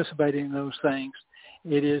 participating in those things.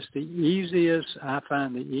 It is the easiest, I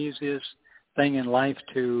find the easiest thing in life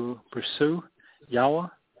to pursue Yahweh.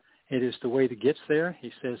 It is the way that gets there.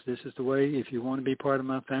 He says, this is the way. If you want to be part of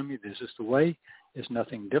my family, this is the way. There's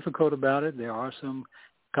nothing difficult about it. There are some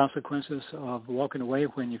consequences of walking away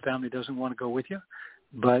when your family doesn't want to go with you.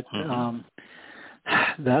 But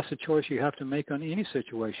that's a choice you have to make on any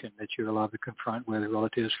situation that you're allowed to confront, whether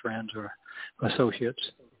relatives, friends, or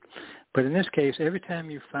associates. But in this case, every time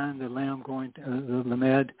you find the lamb going, the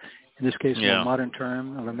lamed, in this case, a modern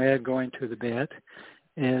term, a lamed going to the bed,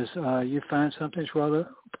 is you find something that's rather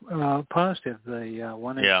positive. The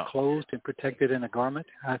one is clothed and protected in a garment,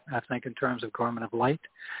 I think in terms of garment of light.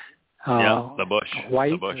 The bush.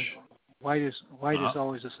 White. The bush. White is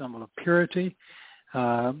always a symbol of purity.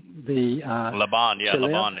 The Laban,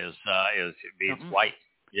 Laban is means white.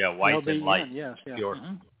 Yeah, white and light. Yes, pure.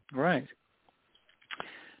 Mm-hmm. Right.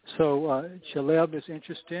 So Shaleb is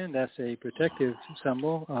interesting. That's a protective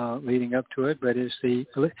symbol leading up to it, but it's the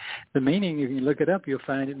meaning. If you look it up, you'll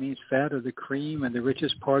find it means fat or the cream and the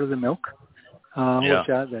richest part of the milk. Which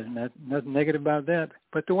there's nothing negative about that.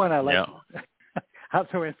 But the one I like, I'll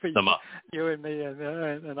throw in for you and me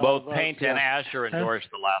and all both Paint and Asher endorsed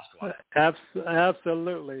the last one.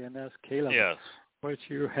 Absolutely, and that's Caleb. Yes. Which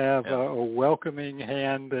you have a welcoming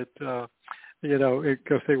hand that.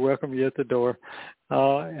 Because they welcome you at the door,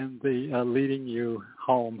 and the leading you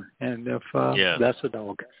home. And if that's a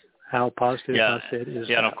dog, how positive I said is.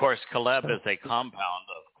 Yeah, and of course, Caleb is a compound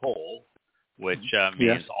of Kol, which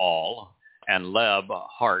means all, and Leb,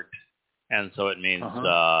 heart, and so it means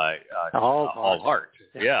all heart.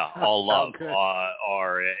 Yeah, all love.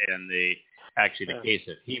 Or in the case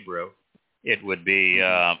of Hebrew, it would be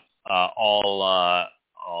all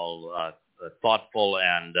thoughtful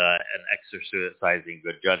and exercising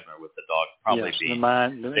good judgment with the dog probably being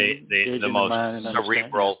the most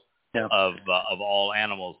cerebral of all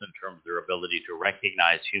animals in terms of their ability to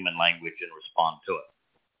recognize human language and respond to it.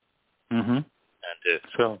 Mm-hmm. And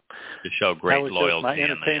to show great loyalty. My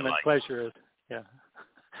entertainment pleasure.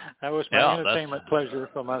 That was my entertainment pleasure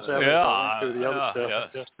for myself. Well,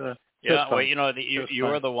 you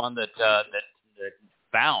were the one that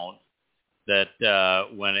found that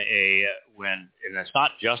when and it's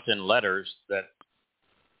not just in letters that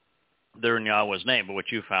they're in Yahweh's name, but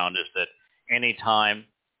what you found is that any time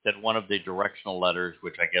that one of the directional letters,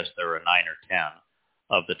 which I guess there are 9 or 10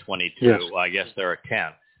 of the 22, I guess there are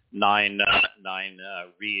 10. 9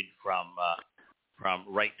 read from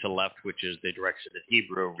right to left, which is the direction that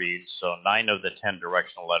Hebrew reads. So 9 of the 10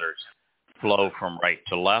 directional letters flow from right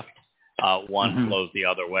to left. One flows the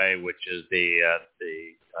other way, which is the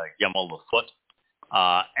Gimel, the foot,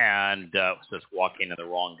 and so it's walking in the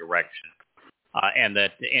wrong direction. And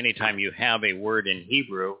that anytime you have a word in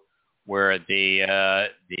Hebrew where the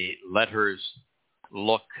letters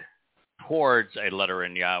look towards a letter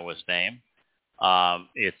in Yahweh's name,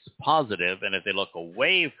 it's positive, and if they look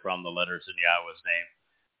away from the letters in Yahweh's name,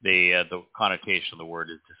 the connotation of the word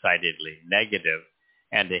is decidedly negative.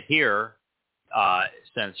 And to hear,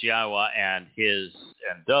 since Yahweh and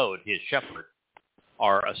Dod, his shepherd,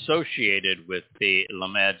 are associated with the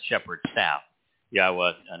Lamed shepherd staff,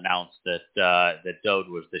 Yahweh announced that Dod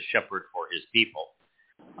was the shepherd for his people.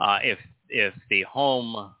 If the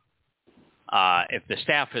home, if the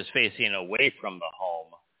staff is facing away from the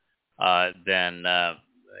home, then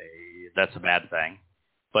that's a bad thing.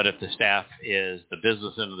 But if the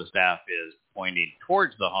business end of the staff is pointing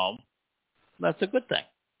towards the home, that's a good thing.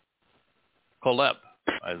 Koleb,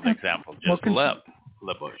 as an example, just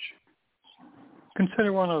Lebush.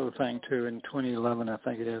 Consider one other thing, too, in 2011, I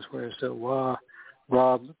think it is, where it's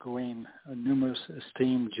Rob Goim, numerous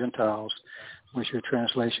esteemed Gentiles, was your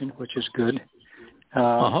translation, which is good.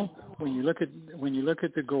 When you look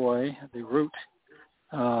at the Goy, the root,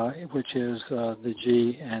 which is the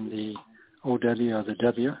G and the OW or the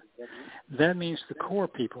W, that means the core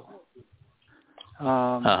people.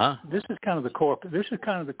 This is kind of the core. This is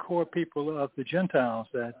kind of the core people of the Gentiles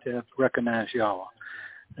that recognize Yahweh.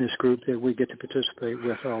 This group that we get to participate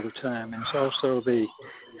with all the time, and it's also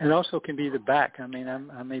it also can be the back. I mean,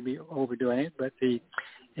 I may be overdoing it, but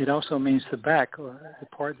it also means the back, or the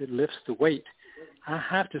part that lifts the weight. I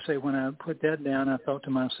have to say, when I put that down, I thought to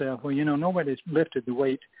myself, well, nobody's lifted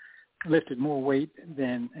more weight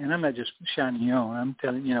than, and I'm not just shining you on, I'm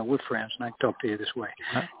telling you, we're friends, and I can talk to you this way.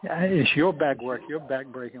 It's your back work, your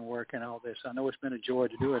back-breaking work and all this. I know it's been a joy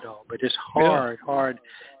to do it all, but it's hard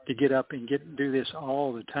to get up and do this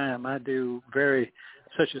all the time. I do very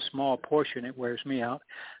such a small portion, it wears me out.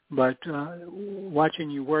 But watching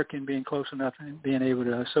you work and being close enough and being able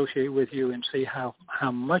to associate with you and see how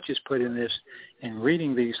much is put in this and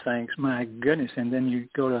reading these things, my goodness. And then you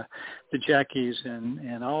go to the Jackies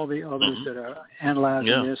and all the others that are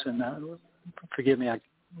analyzing this. And forgive me,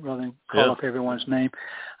 rather than call up everyone's name,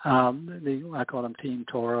 I call them Team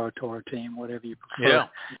Towrah or Towrah Team, whatever you prefer. Yeah.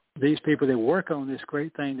 These people that work on this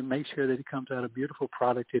great thing to make sure that it comes out a beautiful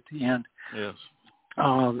product at the end. Yes.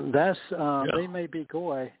 They may be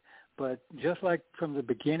goy, but just like from the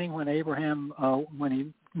beginning when Abraham, when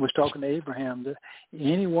he was talking to Abraham,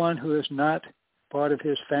 anyone who is not part of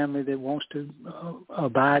his family that wants to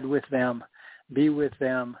abide with them, be with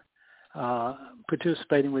them,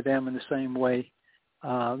 participating with them in the same way,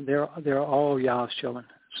 they're all Yah's children.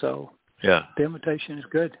 So the invitation is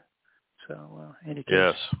good. So any case.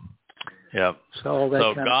 Yes. Yeah. So all that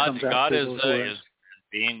kind of comes out God through is those words.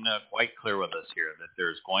 being quite clear with us here that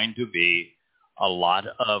there's going to be a lot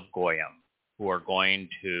of Goyim who are going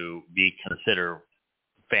to be considered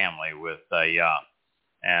family with Yah.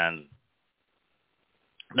 And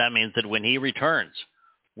that means that when he returns,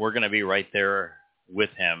 we're going to be right there with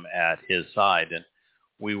him at his side. And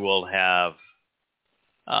we will have,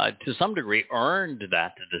 to some degree, earned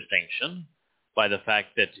that distinction by the fact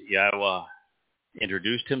that Yahweh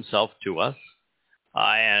introduced himself to us.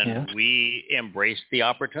 And we embraced the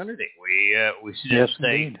opportunity. We didn't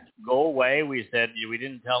say, go away. We said, we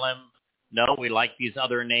didn't tell him, no, we like these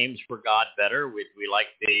other names for God better. We like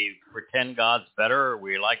the pretend gods better. Or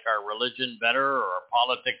we like our religion better or our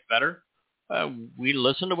politics better. We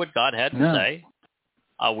listened to what God had to say.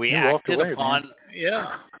 We acted upon,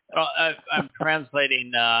 I'm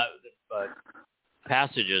translating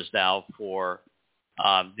passages now for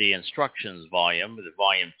the instructions volume, the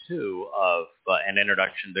volume 2 of An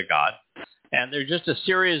Introduction to God. And there's just a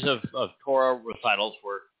series of Torah recitals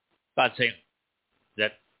where God's saying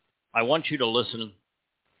that I want you to listen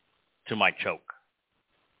to my choke,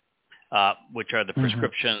 which are the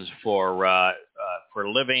prescriptions for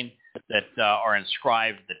living that are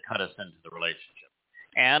inscribed that cut us into the relationship.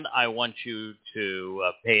 And I want you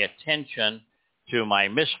to pay attention to my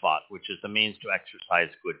mishpat, which is the means to exercise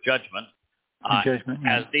good judgment.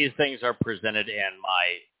 As these things are presented in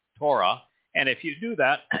my Torah. And if you do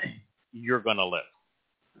that, you're going to live.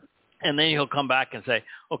 And then he'll come back and say,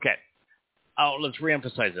 okay, let's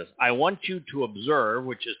reemphasize this. I want you to observe,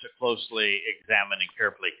 which is to closely examine and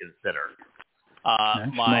carefully consider,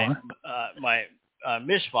 my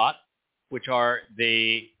mishpat, which are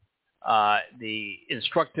the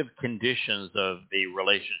instructive conditions of the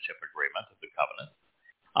relationship agreement, of the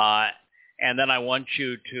covenant. And then I want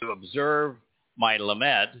you to observe my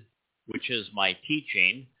lamed, which is my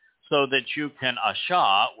teaching, so that you can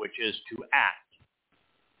ashah, which is to act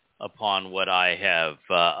upon what I have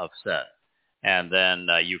said. And then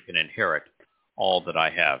you can inherit all that I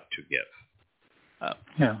have to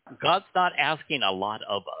give. God's not asking a lot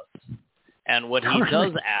of us. And what he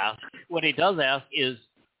does ask is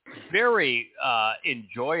very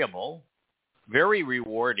enjoyable, very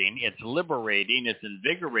rewarding. It's liberating. It's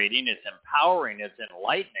invigorating. It's empowering. It's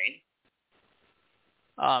enlightening.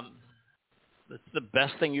 It's the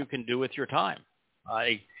best thing you can do with your time.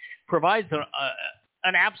 It provides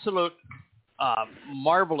an absolute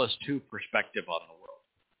marvelous perspective on the world.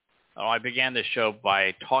 I began this show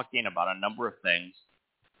by talking about a number of things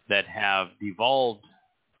that have devolved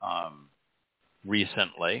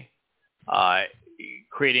recently,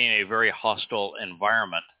 creating a very hostile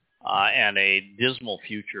environment and a dismal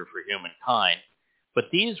future for humankind.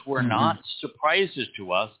 But these were not surprises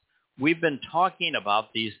to us. We've been talking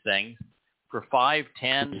about these things for 5,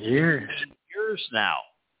 10 years now.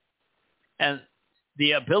 And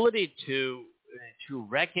the ability to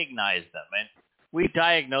recognize them, and we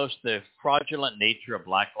diagnosed the fraudulent nature of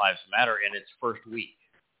Black Lives Matter in its first week.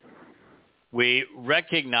 We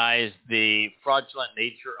recognized the fraudulent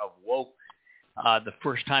nature of woke the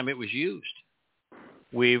first time it was used.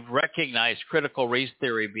 We've recognized critical race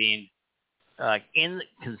theory being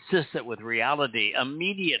inconsistent with reality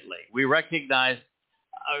immediately. We recognize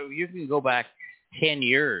you can go back 10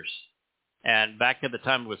 years, and back at the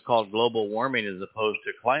time it was called global warming as opposed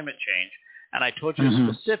to climate change. And I told you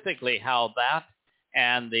specifically how that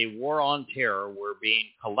and the war on terror were being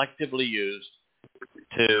collectively used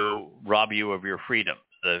to rob you of your freedom,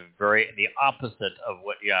 the opposite of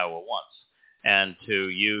what Yahweh wants, and to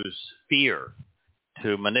use fear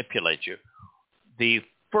to manipulate you. The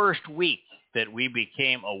first week that we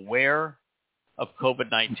became aware of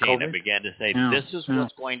COVID-19 and began to say, this is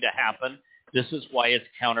what's going to happen, this is why it's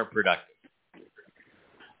counterproductive.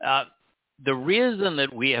 the reason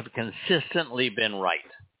that we have consistently been right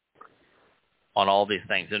on all these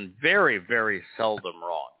things and very, very seldom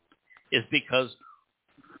wrong is because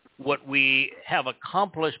what we have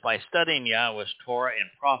accomplished by studying Yahweh's Torah and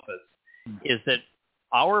prophets is that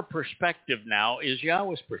our perspective now is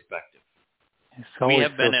Yahweh's perspective. We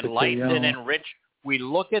have been enlightened and enriched. We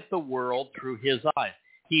look at the world through his eyes.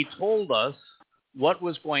 He told us what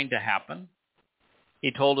was going to happen.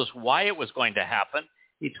 He told us why it was going to happen.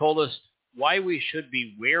 He told us why we should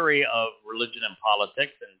be wary of religion and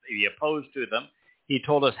politics and be opposed to them. He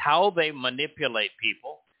told us how they manipulate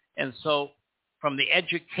people. And so from the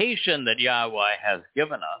education that Yahweh has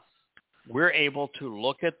given us, we're able to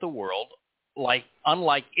look at the world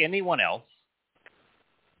unlike anyone else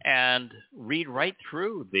and read right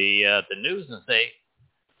through the news and say,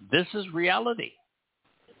 this is reality.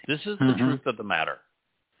 This is the truth of the matter.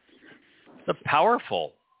 The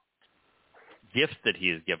powerful gift that he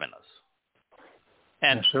has given us.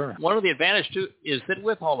 And yes, one of the advantages, too, is that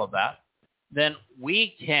with all of that, then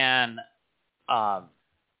we can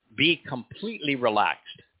be completely relaxed,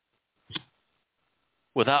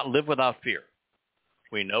 live without fear.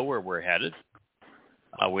 We know where we're headed.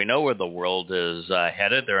 We know where the world is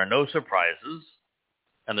headed. There are no surprises,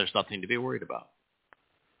 and there's nothing to be worried about.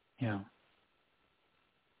 Yeah.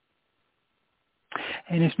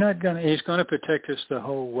 And he's going to protect us the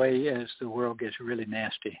whole way as the world gets really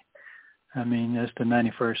nasty. I mean, that's the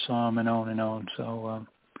 91st Psalm and on and on. So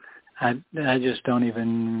I just don't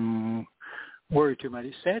even worry too much.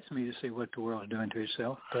 It saddens me to see what the world is doing to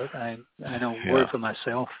itself, but I don't worry for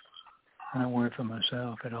myself. I don't worry for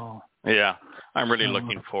myself at all. Yeah, I'm really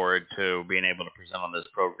looking forward to being able to present on this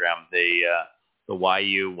program the Why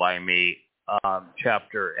You, Why Me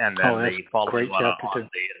chapter, and then the following one on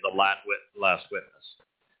the last witness.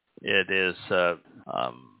 It is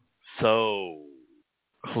so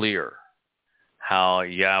clear how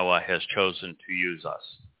Yahweh has chosen to use us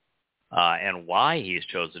and why he's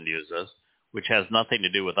chosen to use us, which has nothing to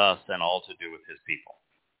do with us and all to do with his people.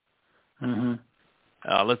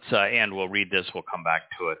 Mm-hmm. Let's and we'll read this. We'll come back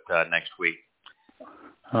to it next week.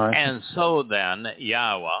 All right. And so then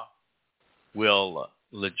Yahweh will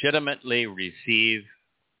legitimately receive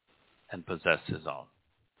and possess his own,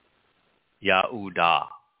 Yahudah,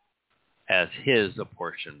 as his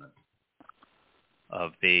apportionment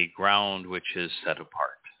of the ground which is set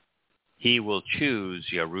apart. He will choose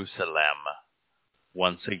Jerusalem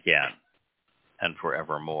once again and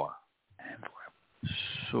forevermore.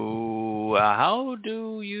 So how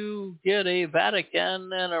do you get a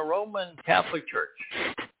Vatican and a Roman Catholic Church?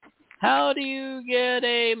 How do you get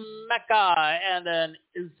a Mecca and an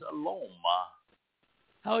Islam?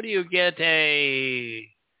 How do you get a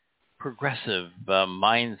progressive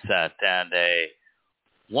mindset and a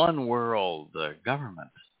one world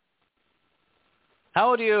government?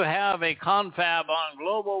 How do you have a confab on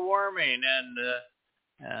global warming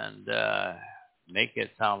and make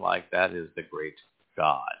it sound like that is the great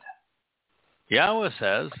God? Yahweh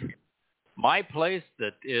says, my place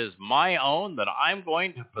that is my own, that I'm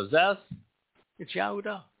going to possess, it's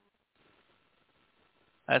Yahudah.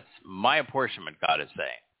 That's my apportionment, God is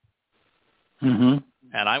saying. Mm-hmm.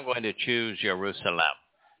 And I'm going to choose Jerusalem.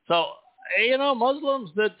 So,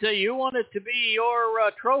 Muslims, that you want it to be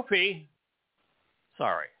your trophy,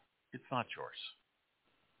 sorry, it's not yours.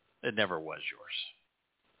 It never was yours.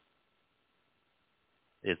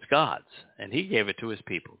 It's God's, and he gave it to his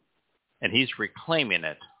people. And he's reclaiming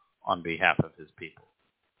it on behalf of his people.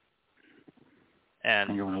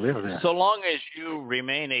 And you want to live there. So long as you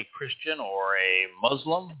remain a Christian or a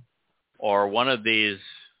Muslim or one of these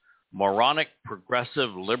moronic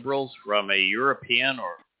progressive liberals from a European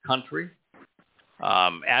or country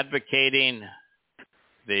advocating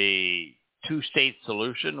the two-state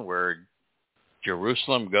solution where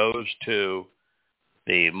Jerusalem goes to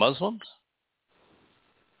the Muslims,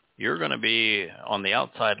 you're going to be on the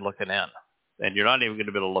outside looking in. And you're not even going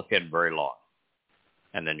to be able to look in very long.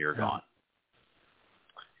 And then you're gone.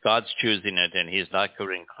 God's choosing it, and he's not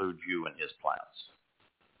going to include you in his plans.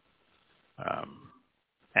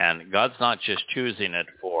 And God's not just choosing it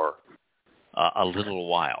for a little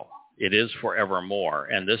while. It is forevermore.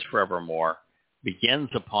 And this forevermore begins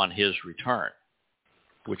upon his return,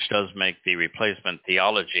 which does make the replacement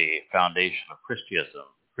theology foundation of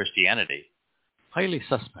Christianity highly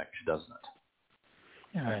suspect, doesn't it?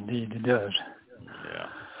 Yeah, indeed, it does.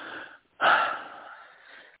 Yeah.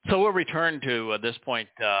 So we'll return to this point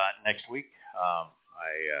next week.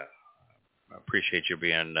 I appreciate you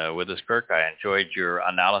being with us, Kirk. I enjoyed your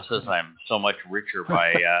analysis. I'm so much richer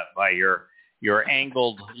by your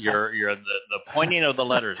angled, the pointing of the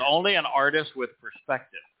letters. Only an artist with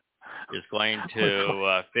perspective is going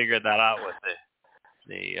to figure that out with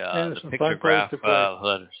the pictograph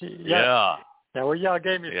letters. Yeah. Well, y'all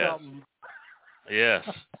gave me something. Yes.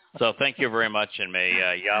 So thank you very much, and may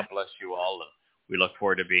Yah bless you all. And we look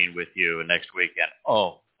forward to being with you next week. And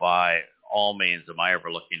by all means, am I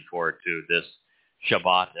ever looking forward to this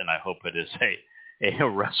Shabbat, and I hope it is a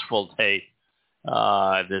restful day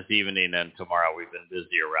this evening and tomorrow. We've been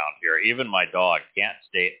busy around here. Even my dog can't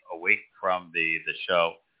stay awake from the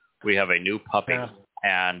show. We have a new puppy,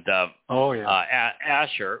 and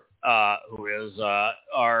Asher, who is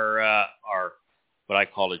our what I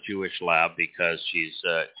call a Jewish lab because she's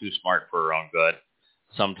too smart for her own good,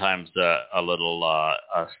 sometimes a little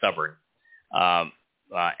stubborn.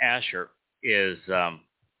 Asher is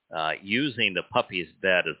using the puppy's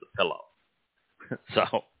bed as a pillow. So,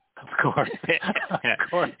 of course.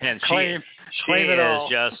 And she is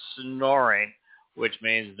just snoring, which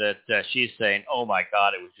means that she's saying, "Oh my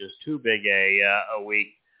God, it was just too big a week.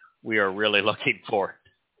 We are really looking forward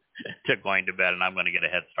to going to bed, and I'm going to get a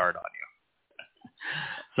head start on you."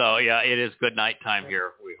 So yeah, it is good night time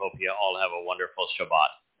here. We hope you all have a wonderful Shabbat,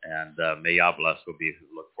 and may Yah bless. We'll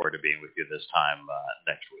look forward to being with you this time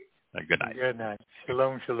next week. Good night. Good night.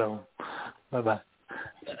 Shalom, shalom.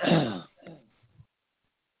 Bye-bye.